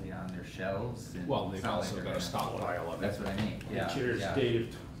sadly on their shelves. And Well, it's they've not like also they're got a gonna- stockpile of it. That's what I mean, yeah. Each year's yeah. date of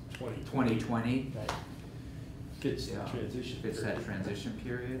 2020. 2020 Right. Fits the Yeah. transition. fits period. that transition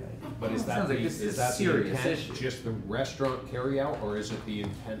period. But is that Sounds the, like this is a that the serious intent, issue. just the restaurant carryout, or is it the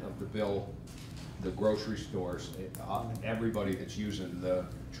intent of the bill, the grocery stores, everybody that's using the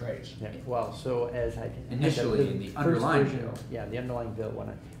trays? Yeah, well, so as I. Initially, in the first underlying version- bill. Yeah, the underlying bill, when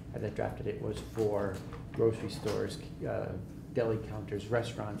I had drafted it, was for grocery stores, deli counters,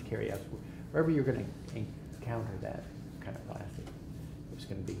 restaurants, carryouts, wherever you're gonna encounter that kind of plastic, it was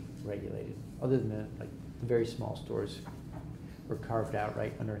gonna be regulated. Other than the, like, the very small stores were carved out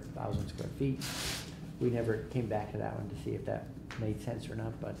right under 1,000 square feet. We never came back to that one to see if that made sense or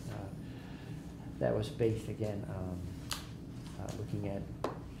not, but that was based again, looking at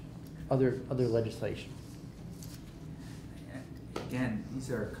other legislation. Again, these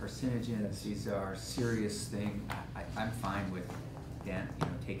are carcinogens, these are serious things. I'm fine with Dan, you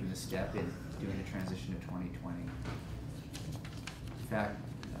know, taking the step and doing the transition to 2020. In fact,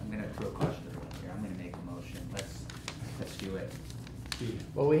 I'm gonna throw a question here. I'm gonna make a motion. Let's do it. Be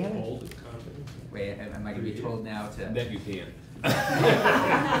Well, we haven't. bold and confident. Wait, am I gonna be told now to? That you can.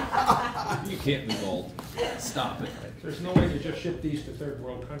 You can't be bold. Stop it. There's no way to just ship these to third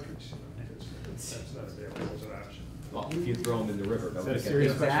world countries, you know, because that's not available as an option. Well, if you throw them in the river, don't Is that a they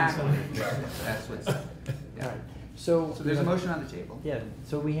serious get Exactly. That's what's, All yeah. right, so. So there's a motion on the table. Yeah,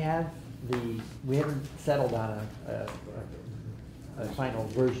 so we haven't settled on a final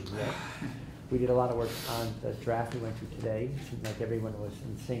version yet. We did a lot of work on the draft we went through today. It seemed like everyone was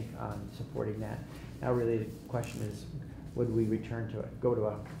in sync on supporting that. Now really the question is, would we return to it, go to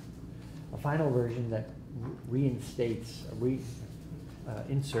a final version that reinstates,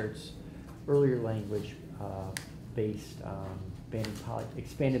 inserts earlier language based on banning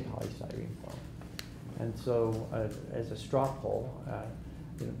expanded polystyrene foam. And so as a straw poll,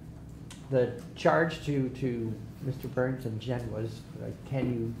 you know, the charge to Mr. Burns and Jen was,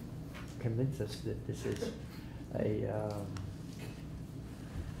 can you convince us that this is a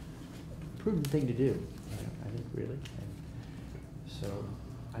prudent thing to do? You know, I think really. And so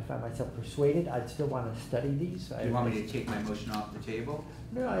I find myself persuaded. I'd still want to study these. Do you want me to take my motion off the table?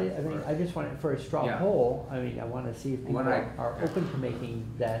 No, I mean, I just want it for a straw Yeah. poll. I mean, I want to see if people When I- are open to making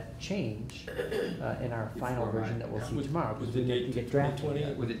that change in our final Before version my- that we'll yeah. see With- tomorrow. with Because the we need date to get drafted 2020?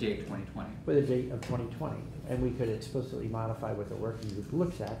 yet. With a date 2020. With a date of 2020. And we could explicitly modify what the working group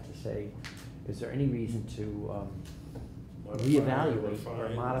looks at to say, is there any reason to Modify, reevaluate or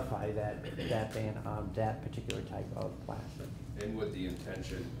refine. modify that ban on that particular type of plastic? And would the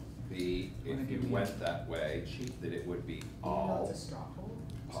intention be, if you went that way, that it would be all It's not a straw poll.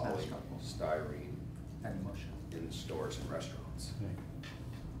 polystyrene That motion. in stores and restaurants?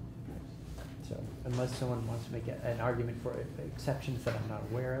 So unless someone wants to make an argument for exceptions that I'm not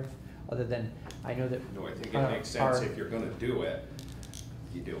aware of, other than, I know that. No, I think it makes sense, our- if you're gonna do it,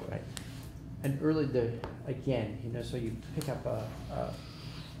 you do it. Right. And early again, you know, so you pick up a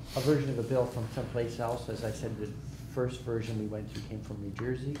version of a bill from someplace else. As I said, the first version we went through came from New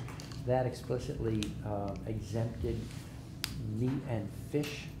Jersey. that explicitly exempted meat and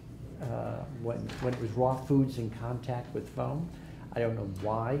fish when it was raw foods in contact with foam. I don't know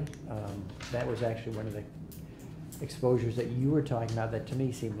why. That was actually one of the exposures that you were talking about that to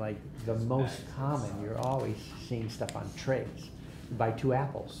me seemed like the most common. You're always seeing stuff on trays. You buy 2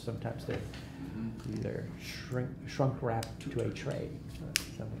 apples, sometimes they're either shrunk wrapped to a tray,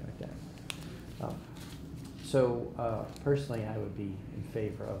 something like that. So personally, I would be in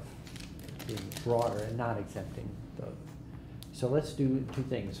favor of being broader and not exempting those. So let's do 2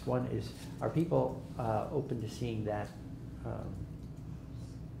 things. One is, are people open to seeing that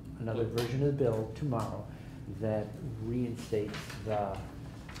another version of the bill tomorrow that reinstates the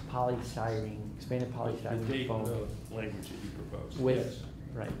polystyrene, expanded polystyrene The date foam and the language that you proposed. with, Yes.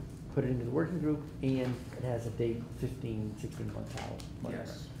 right, put it into the working group, and it has a date 15, 16 months out, whatever.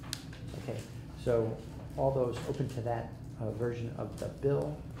 Yes. Okay, so all those open to that version of the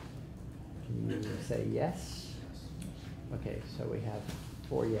bill, can you say yes? Okay, so we have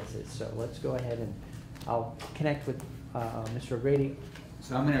 4 yeses, so let's go ahead and I'll connect with Mr. O'Grady.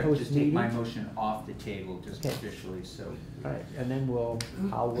 So I'm gonna just take my motion off the table, just Okay. officially, so. All right, and then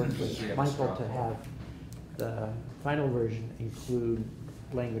I'll work We with have a Michael straw to poll. have the final version include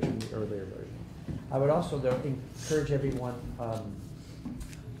language from the earlier version. I would also, though, encourage everyone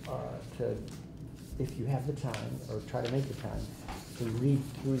to, if you have the time, or try to make the time, to read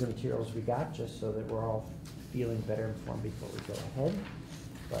through the materials we got, just so that we're all feeling better informed before we go ahead.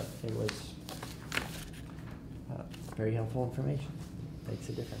 But it was very helpful information. Makes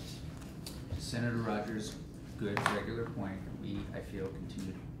a difference. Senator Rogers' good regular point, we, I feel,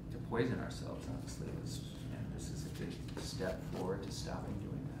 continue to poison ourselves, honestly, and this is a good step forward to stopping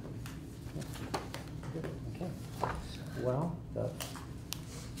doing that. Good, okay. Well, the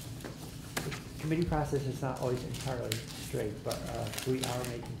committee process is not always entirely straight, but we are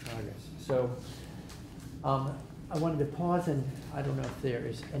making progress. So I wanted to pause, and I don't know if there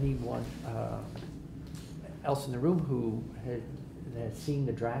is anyone else in the room who has seen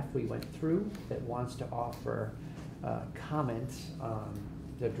the draft we went through that wants to offer comments on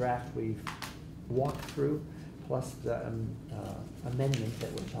the draft we've walked through, plus the amendment that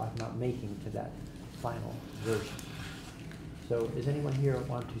we're talking about making to that final version. So does anyone here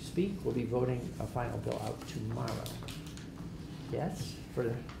want to speak? We'll be voting a final bill out tomorrow. Yes?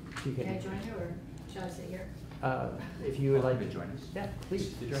 Can I join you, or shall I sit here? If you would like to join us. Yeah,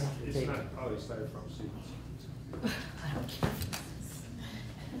 please join us. It's not polystyrene seeds. I don't care.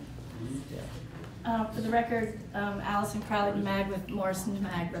 Yeah. For the record, Allison Crowley Mag with Morrison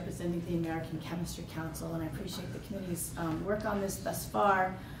Mag, representing the American Chemistry Council, and I appreciate the committee's work on this thus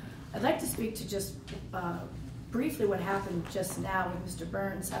far. I'd like to speak to just briefly what happened just now with Mr.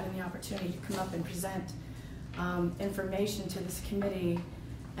 Burns having the opportunity to come up and present information to this committee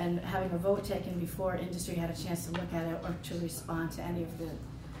and having a vote taken before industry had a chance to look at it or to respond to any of the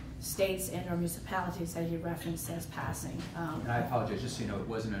states and or municipalities that he referenced as passing. And I apologize, just so you know, it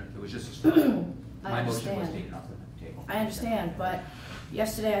was just a straw poll. My motion was taken off the table. I understand, but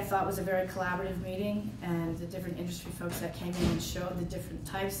yesterday I thought was a very collaborative meeting, and the different industry folks that came in and showed the different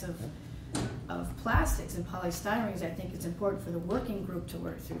types of plastics and polystyrenes. I think it's important for the working group to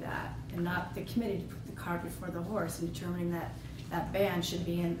work through that and not the committee to put the cart before the horse in determining that that ban should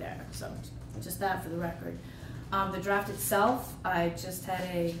be in there. So just that for the record. The draft itself, I just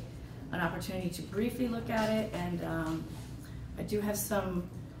had an opportunity to briefly look at it, and I do have some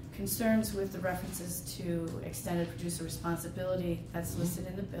concerns with the references to extended producer responsibility that's listed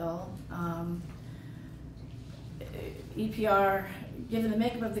in the bill. EPR, given the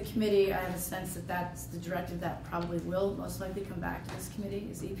makeup of the committee, I have a sense that that's the directive that probably will most likely come back to this committee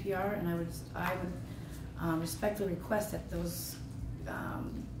is EPR, and I would respectfully request that those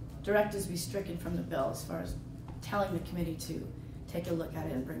directives be stricken from the bill as far as telling the committee to take a look at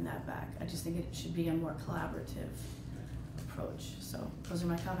it and bring that back. I just think it should be a more collaborative approach. So those are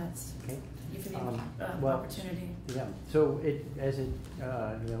my comments. Okay. Thank you for the well, opportunity. Yeah. So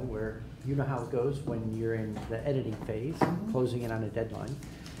where you know how it goes when you're in the editing phase, closing in on a deadline.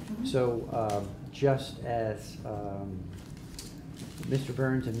 So just as Mr.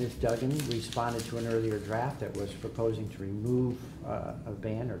 Burns and Ms. Duggan responded to an earlier draft that was proposing to remove a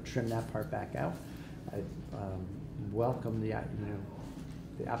ban or trim that part back out, I welcome the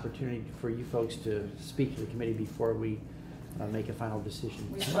opportunity for you folks to speak to the committee before we make a final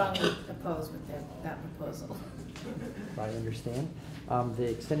decision. We strongly oppose with that proposal. I understand. The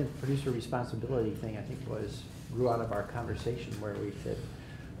extended producer responsibility thing, I think, grew out of our conversation where we said,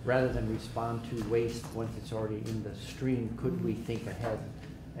 rather than respond to waste once it's already in the stream, could we think ahead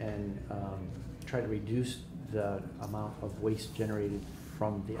and try to reduce the amount of waste generated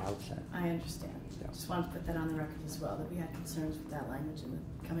from the outset. I understand. Yeah. Just wanted to put that on the record as well, that we had concerns with that language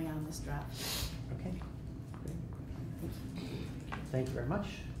coming out of this draft. Okay. Great. Thank you very much.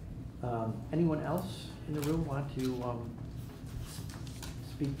 Anyone else in the room want to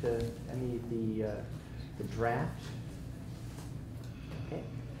speak to any of the draft? Okay.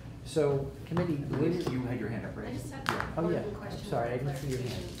 So committee, You had your hand up, right? I just have Oh, one yeah. question. Sorry, I didn't see your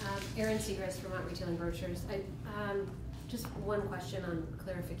clarification. Erin Segrist, Vermont Retail and Grocers. Just one question on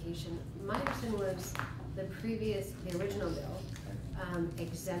clarification. My understanding was the original bill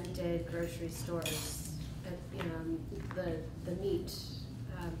exempted grocery stores, the meat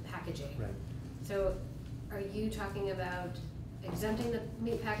packaging. Right. So are you talking about exempting the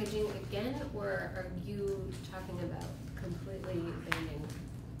meat packaging again, or are you talking about completely banning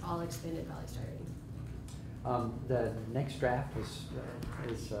all expanded polystyrene? The next draft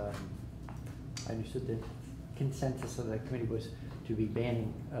is I understood the consensus of the committee was to be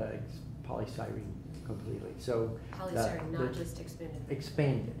banning polystyrene completely. So Polystyrene, not just expanded.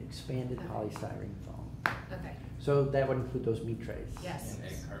 Expanded Okay. polystyrene foam. Okay. So that would include those meat trays. Yes. And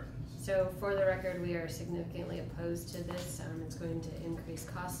egg cartons. So for the record, we are significantly opposed to this. It's going to increase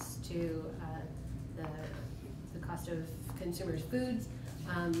costs to the cost of consumers' foods.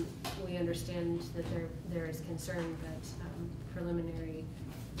 We understand that there is concern, but preliminary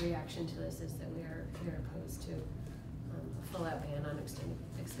reaction to this is that we are opposed to a full-out ban on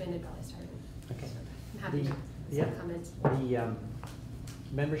expanded polystyrene. Okay. I'm happy to Yeah. some comments. The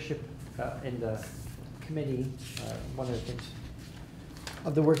membership in the committee, one of the things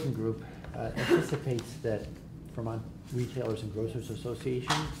of the working group anticipates that Vermont Retailers and Grocers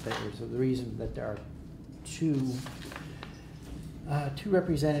Association, that is the reason that there are two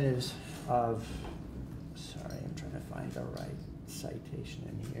representatives of, sorry, I'm trying to find the right citation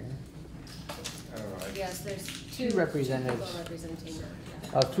in here. Yes, there's Two two representatives people representing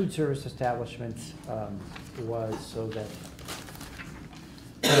that. Yeah. Food service establishments was so that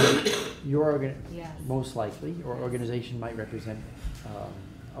your Yes. most likely, your organization might represent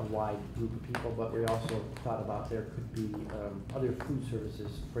a wide group of people, but we also thought about there could be other food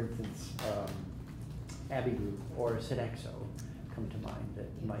services, for instance, Abbey Group or Sodexo come to mind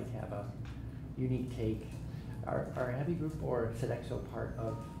that might have a unique take. Are Abbey Group or Sodexo part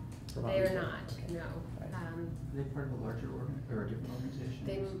of Vermont? They are Retail? not, Okay. no. Right. Are they part of a larger or a different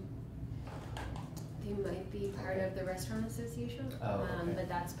organization? They might be part of the restaurant association, Oh, okay. but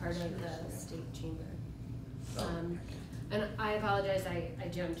that's part of the state chamber. And I apologize, I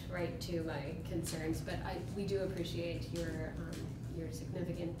jumped right to my concerns, but we do appreciate your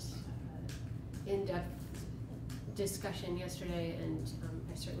significant in-depth discussion yesterday, and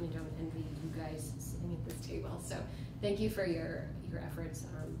I certainly don't envy you guys sitting at this table. So thank you for your efforts,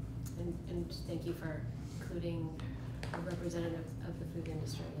 and thank you for including a representative of the food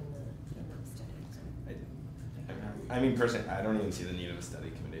industry in that study. I mean, personally, I don't even see the need of a study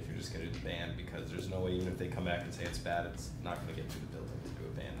committee if you're just going to ban, because there's no way, even if they come back and say it's bad, it's not going to get through the building to do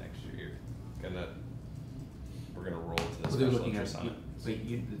a ban next year. We're gonna roll to the Well, they're special looking interest at, on it.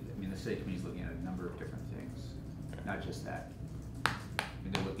 but the study committee's looking at a number of different things, not just that.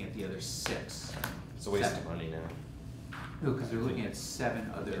 They're looking at the other 6. It's a waste of 7. money now. No, because they're looking at 7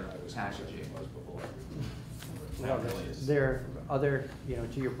 other packaging. Well, there are other,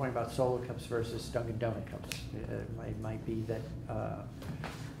 to your point about Solo cups versus Dunkin' Donut cups, it might be that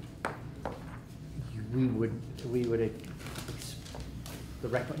the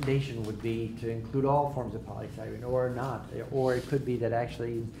recommendation would be to include all forms of polystyrene or not, or it could be that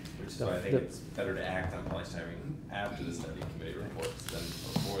actually. Which is why I think it's better to act on polystyrene after the study committee reports than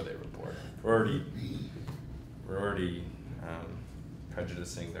before they report. We're already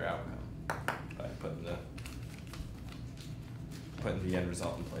prejudicing their outcome by putting the end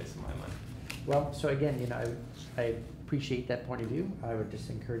result in place, in my mind. Well, so again, I appreciate that point of view. I would just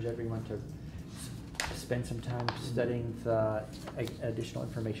encourage everyone to spend some time studying the additional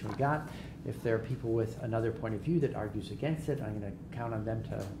information we got. If there are people with another point of view that argues against it, I'm going to count on them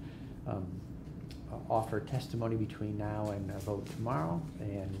to offer testimony between now and a vote tomorrow,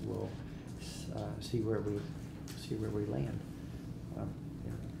 and we'll see where we land.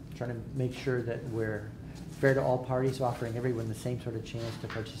 Trying to make sure that we're fair to all parties, offering everyone the same sort of chance to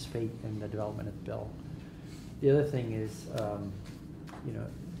participate in the development of the bill. The other thing is,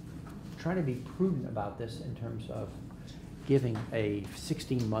 trying to be prudent about this in terms of giving a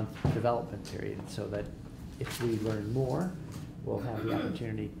 16-month development period so that if we learn more, we'll have the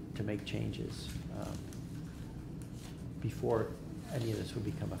opportunity to make changes before any of this would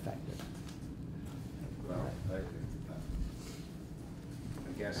become effective. Well,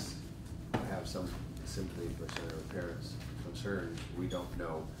 I guess I have some sympathy for some of the parents from concern, we don't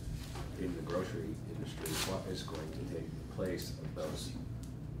know in the grocery industry what is going to take place of those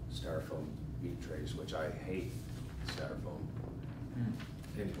styrofoam meat trays, which I hate styrofoam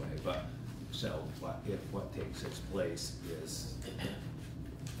anyway, but so what takes its place is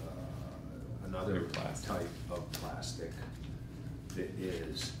another type of plastic that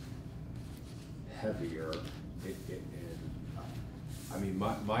is heavier. I mean,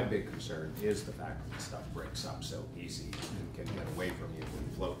 my big concern is the fact that stuff breaks up so easy and can get away from you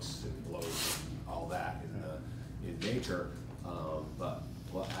and floats and blows and all that in nature. But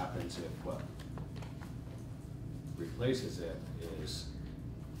what happens if what replaces it is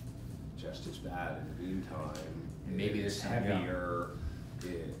just as bad in the meantime? And maybe it's this time, yeah. heavier,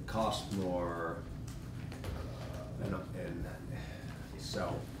 it costs more, and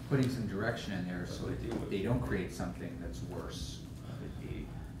so. Putting some direction in there so that they don't create something that's worse would be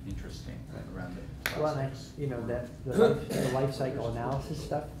interesting around the process. Well, you know, that the life cycle analysis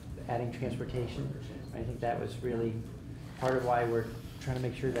stuff, adding transportation, I think that was really part of why we're trying to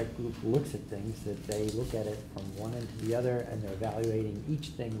make sure that group looks at things, that they look at it from one end to the other, and they're evaluating each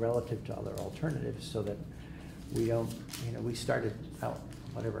thing relative to other alternatives, so that we don't, you know, we started out,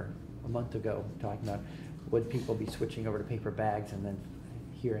 whatever, a month ago, talking about would people be switching over to paper bags, and then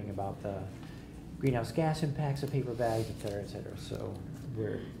hearing about the greenhouse gas impacts of paper bags, et cetera, et cetera. So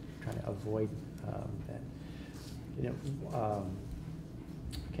we're trying to avoid that. You know,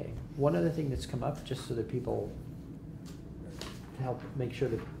 okay. One other thing that's come up, just so that people, to help make sure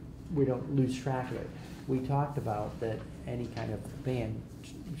that we don't lose track of it, we talked about that any kind of ban,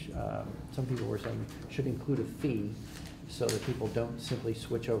 some people were saying, should include a fee so that people don't simply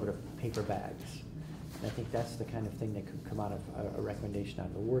switch over to paper bags. And I think that's the kind of thing that could come out of a recommendation out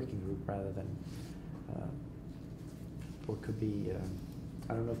of the working group rather than, or could be,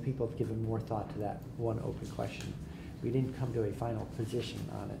 I don't know if people have given more thought to that one open question. We didn't come to a final position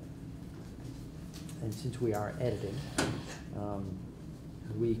on it. And since we are editing,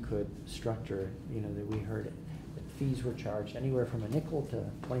 we could structure, you know, that we heard it, that fees were charged anywhere from a nickel to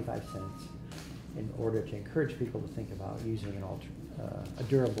 25 cents in order to encourage people to think about using a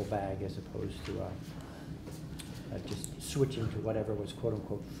durable bag as opposed to just switching to whatever was quote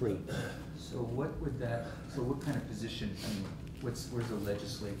unquote free. So what would that, so what kind of position, I mean, where's the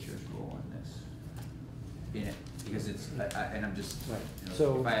legislature's role in this? In it, because it's, and I'm just, right. You know,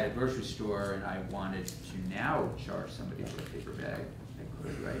 so if I had a grocery store and I wanted to now charge somebody for a paper bag, I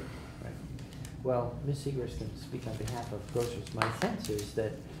could, right? Right. Well, Ms. Segrist can speak on behalf of grocers. My sense is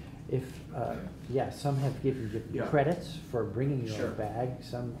that if, yeah, some have given you credits for bringing your own bag,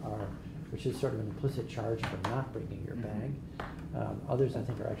 some are, which is sort of an implicit charge for not bringing your bag. Others, I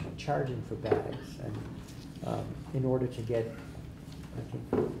think, are actually charging for bags. And in order to get, I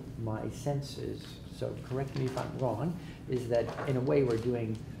think my sense is, so correct me if I'm wrong, is that in a way we're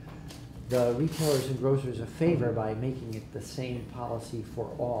doing the retailers and grocers a favor by making it the same policy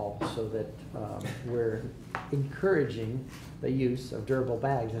for all, so that we're encouraging the use of durable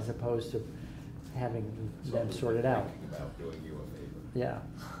bags as opposed to having them sorted out. About doing you a favor. Yeah.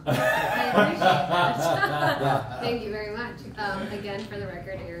 I appreciate that. Yeah. Thank you very much. Again, for the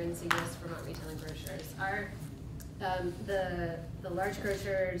record, Erin Segrist, Vermont Retail and Grocers. Our the large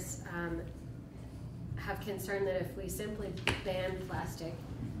grocers have concern that if we simply ban plastic,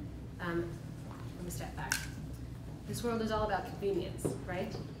 let me step back. This world is all about convenience,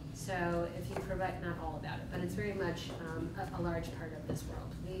 right? So if you provide, not all about it, but it's very much a large part of this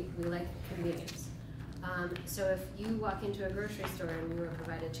world. We like convenience. So if you walk into a grocery store and you are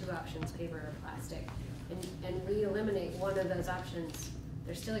provided two options, paper or plastic, and we eliminate one of those options,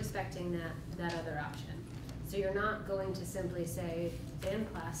 they're still expecting that other option. So you're not going to simply say, ban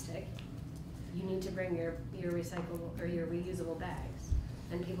plastic, you need to bring your recyclable or your reusable bags,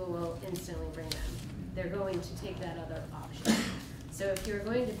 and people will instantly bring them. They're going to take that other option. So if you're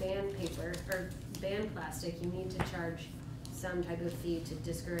going to ban paper or ban plastic, you need to charge some type of fee to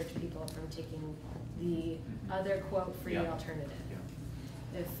discourage people from taking the other quote free alternative.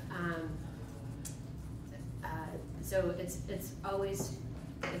 If so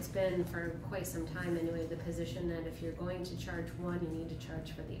it's been for quite some time anyway the position that if you're going to charge one, you need to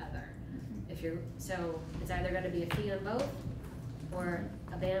charge for the other. So it's either going to be a fee on both, or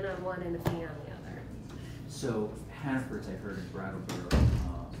a ban on one and a fee on the other. So Hannaford's, I heard in Brattleboro,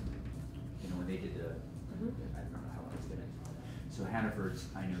 you know, when they did the, I don't know how long it's been. So Hannaford's,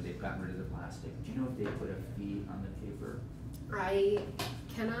 I know they've gotten rid of the plastic. Do you know if they put a fee on the paper? I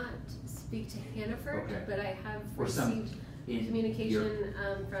cannot speak to Hannaford, but I have received communication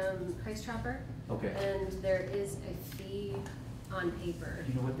from Price Chopper. Okay. And there is a fee on paper.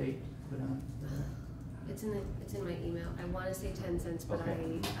 Do you know what they put on? It's in my email. I wanna say 10 cents, but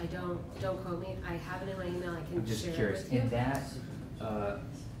Okay. I don't quote me. I have it in my email. I can I'm just share curious, it with you. and that,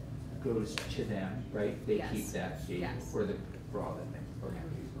 goes to them, right? They Yes. keep that fee Yes. for all that thing,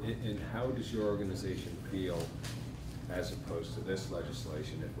 okay. And how does your organization feel as opposed to this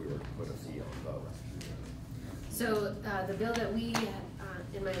legislation if we were to put a fee on both? So, the bill that we,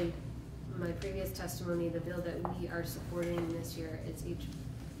 in my previous testimony, the bill that we are supporting this year, it's H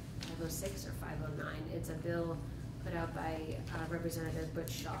 506 or 509. It's a bill put out by Representative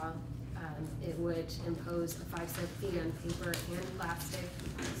Butch Shaw. It would impose a 5-cent fee on paper and plastic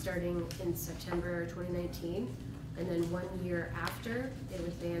starting in September 2019. And then 1 year after, it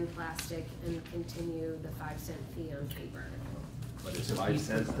would ban plastic and continue the 5-cent fee on paper. But is 5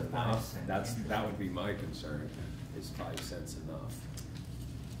 cents enough? That would be my concern. Is 5 cents enough?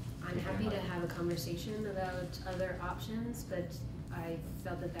 I'm happy to have a conversation about other options, but I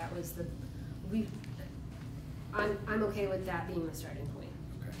felt that was I'm okay with that being the starting point.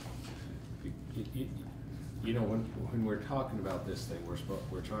 You know, when we're talking about this thing,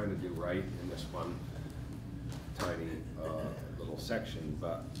 we're trying to do right in this one tiny little section,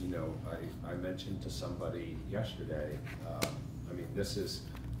 but you know, I mentioned to somebody yesterday, I mean, this is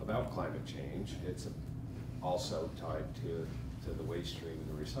about climate change. It's also tied to the waste stream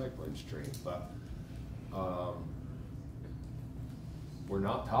and the recycling stream, but we're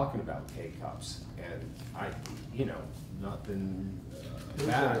not talking about K-cups, and you know, nothing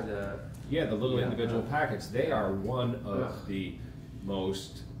bad. Yeah, the little individual packets, they are one of the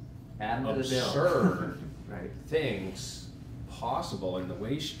most absurd things possible in the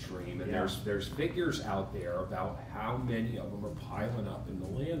waste stream, and there's figures out there about how many of them are piling up in the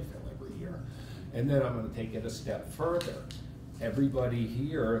landfill every year. And then I'm gonna take it a step further. Everybody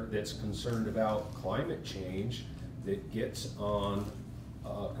here that's concerned about climate change that gets on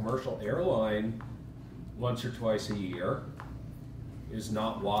a commercial airline once or twice a year is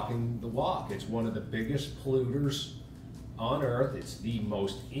not walking the walk. It's one of the biggest polluters on Earth. It's the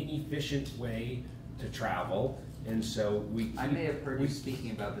most inefficient way to travel, and so I may have heard you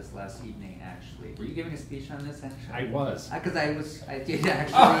speaking about this last evening, actually. Were you giving a speech on this, actually? I was. Because I did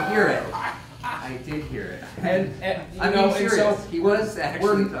actually hear it. I did hear it. And I'm being serious. So he was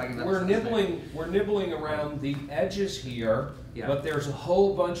actually talking about we're nibbling around the edges here, but there's a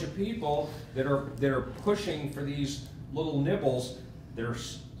whole bunch of people that are pushing for these little nibbles. They're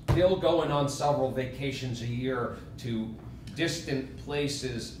still going on several vacations a year to distant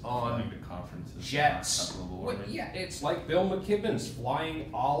places on jets. Yeah, it's like Bill McKibben's flying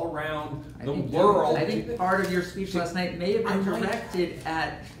all around the world. I think part of your speech last night may have been directed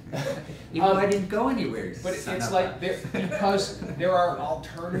at, even though I didn't go anywhere. But it's like, because there are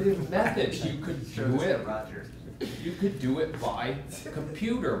alternative methods. You could do it. You could do it by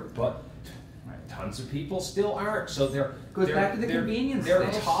computer, but tons of people still aren't. So they're back to the convenience They're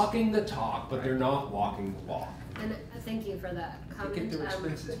thing. Talking the talk, but they're not walking the walk. And thank you for that comment. Get their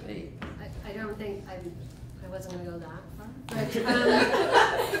expenses paid. I don't think I wasn't going to go that far,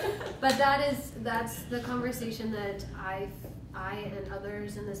 but that's the conversation that I and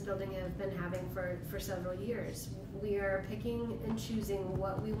others in this building have been having for several years. We are picking and choosing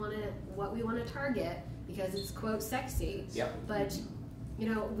what we want to target because it's quote sexy. Yep. But you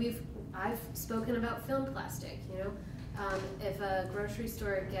know, I've spoken about film plastic. You know, if a grocery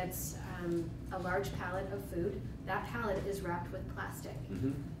store gets a large pallet of food, that pallet is wrapped with plastic.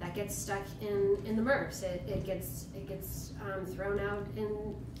 Mm-hmm. That gets stuck in the MRFs. It gets thrown out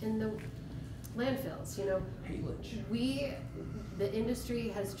in the landfills. You know, the industry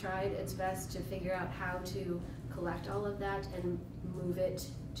has tried its best to figure out how to collect all of that and move it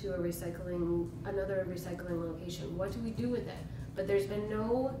to another recycling location. What do we do with it? But there's been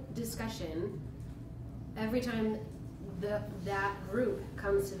no discussion. Every time that group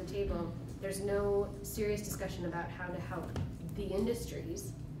comes to the table, there's no serious discussion about how to help the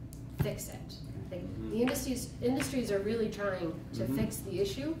industries fix it. The industries are really trying to fix the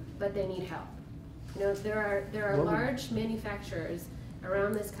issue, but they need help. You know, there are large manufacturers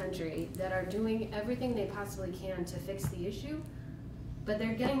around this country that are doing everything they possibly can to fix the issue, but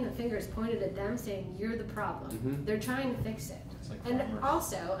they're getting the fingers pointed at them saying, you're the problem. They're trying to fix it. And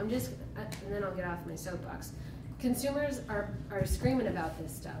also, and then I'll get off my soapbox, consumers are screaming about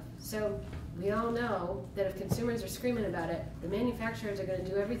this stuff. So we all know that if consumers are screaming about it, the manufacturers are going to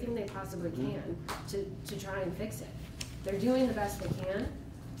do everything they possibly can to try and fix it. They're doing the best they can.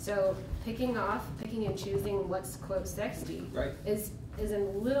 So picking and choosing what's quote sexy is a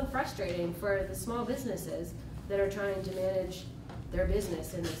little frustrating for the small businesses that are trying to manage their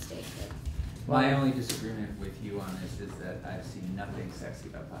business in the state. My only disagreement with you on this is that I've seen nothing sexy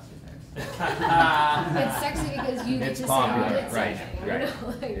about plastic bags. It's sexy because you get It's to popular, say it's right, something, right. you know,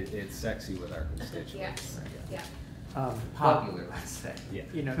 like, It's sexy with our constituents. yes, yeah. Popular, let's say. Yeah.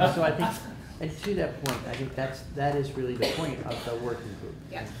 You know, so I think, and to that point, I think that is really the point of the working group.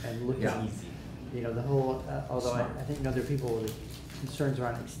 Yeah. And look Yeah. at, you know, the whole, although I think, you know, there are people with concerns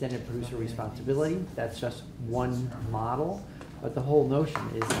around extended producer responsibility, that's just one model. But the whole notion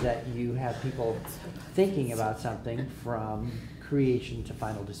is that you have people thinking about something from creation to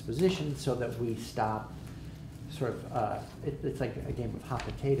final disposition so that we stop sort of, it's like a game of hot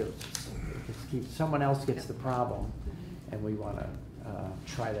potatoes. Someone else gets the problem and we want to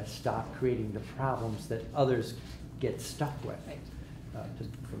try to stop creating the problems that others get stuck with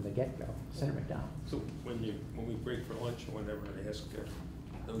from the get-go. Senator McDowell. So when we break for lunch or whenever, I ask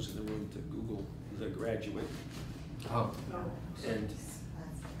those in the room to Google the graduate and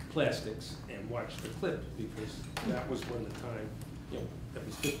plastics and watch the clip, because that was when the time, you know, that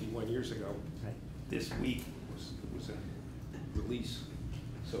was 51 years ago. Right. This week it was a release.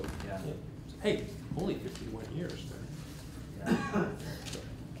 So, Yeah. hey, only 51 years then. Yeah.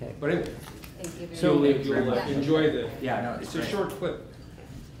 Okay. But anyway, Thank you very So- much. you'll enjoy the, Yeah, no, it's a great. short clip.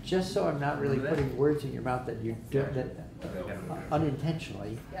 Just so I'm not really Remember that? putting words in your mouth that you do, that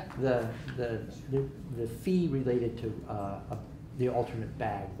unintentionally, Yeah. the fee related to the alternate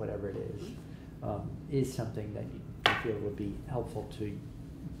bag, whatever it is something that you feel would be helpful to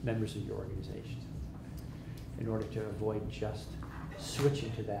members of your organization in order to avoid just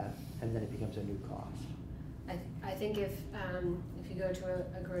switching to that and then it becomes a new cost. I think if you go to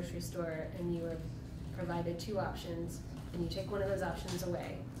a grocery store and you are provided two options and you take one of those options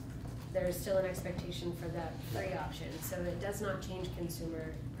away, there is still an expectation for that free option. So it does not change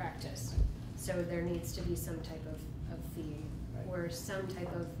consumer practice. So there needs to be some type of fee or some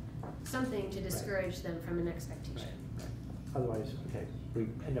type of something to discourage them from an expectation. Right. Otherwise, okay, we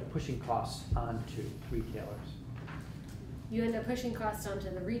end up pushing costs onto retailers. You end up pushing costs onto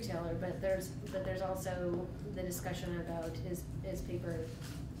the retailer, but there's also the discussion about is paper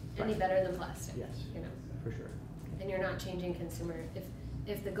any better than plastic? Yes, you know, for sure. and you're not changing consumer.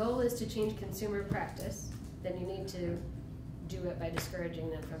 If the goal is to change consumer practice, then you need to do it by discouraging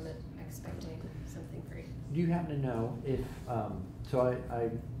them from expecting something free. Do you happen to know if, so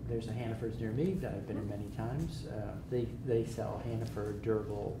there's a Hannaford's near me that I've been in many times. They sell Hannaford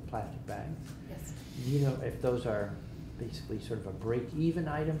durable plastic bags. Yes. Do you know if those are basically sort of a break-even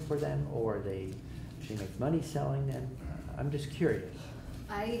item for them, or they actually make money selling them? I'm just curious.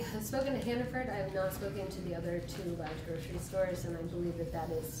 I have spoken to Hannaford. I have not spoken to the other two large grocery stores, and I believe that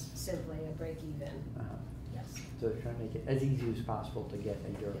is simply a break-even. Yes. So they're trying to make it as easy as possible to get a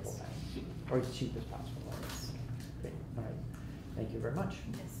durable Yes. bag, or as cheap as possible. Yes. Great, all right. Thank you very much.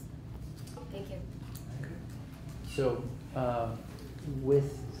 Yes. Thank you. So,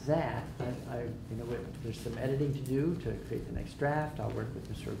 with that, you know, there's some editing to do to create the next draft. I'll work with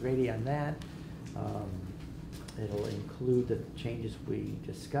Mr. O'Grady on that. It'll include the changes we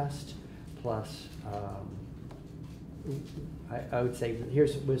discussed, plus I would say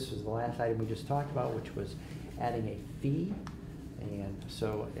this was the last item we just talked about, which was adding a fee. And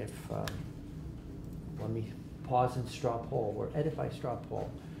so if, let me pause and straw poll, or edify straw poll.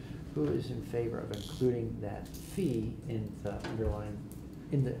 Who is in favor of including that fee in the underlying,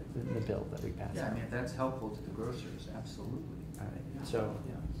 in the bill that we passed? Yeah, I mean, if that's helpful to the grocers, absolutely. All right, so,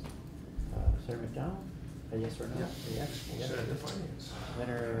 Senator McDowell, a yes or no? Yeah. A yes? Yes. Senator Finance.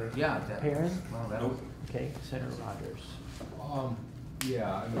 Senator Yeah, that- Perrin? well, that'll- Okay, Senator Rogers.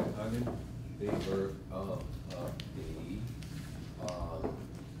 Yeah, I'm in favor of the,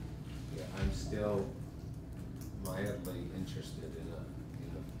 yeah, I'm still mildly interested in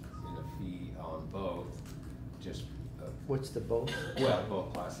a fee on both, just. What's the both? Well,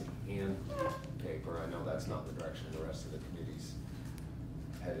 both plastic and paper. I know that's not the direction the rest of the committee's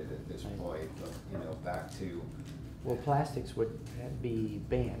headed at this point, but, you know, back to. Well, plastics would be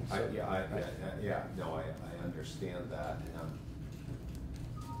banned, so. I understand that, and I'm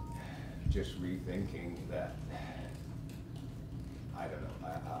just rethinking that. I don't know,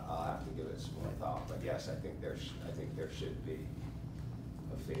 I'll have to give it some more thought, but yes, I think there should be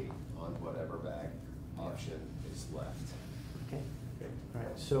a fee on whatever bag option is left. Okay, great. All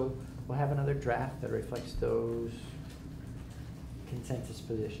right, so we'll have another draft that reflects those consensus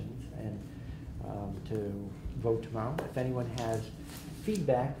positions and to vote tomorrow. If anyone has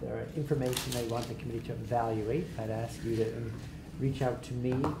feedback or information they want the committee to evaluate, I'd ask you to reach out to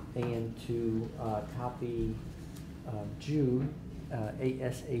me and to copy Jude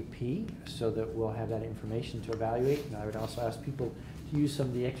ASAP, so that we'll have that information to evaluate. And I would also ask people to use some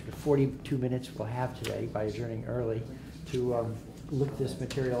of the extra 42 minutes we'll have today by adjourning early to look this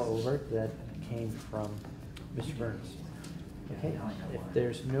material over that came from Mr. Burns. Okay, if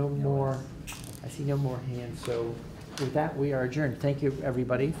there's no more, I see no more hands, so with that, we are adjourned. Thank you,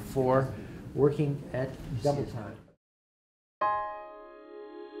 everybody, for working at double time.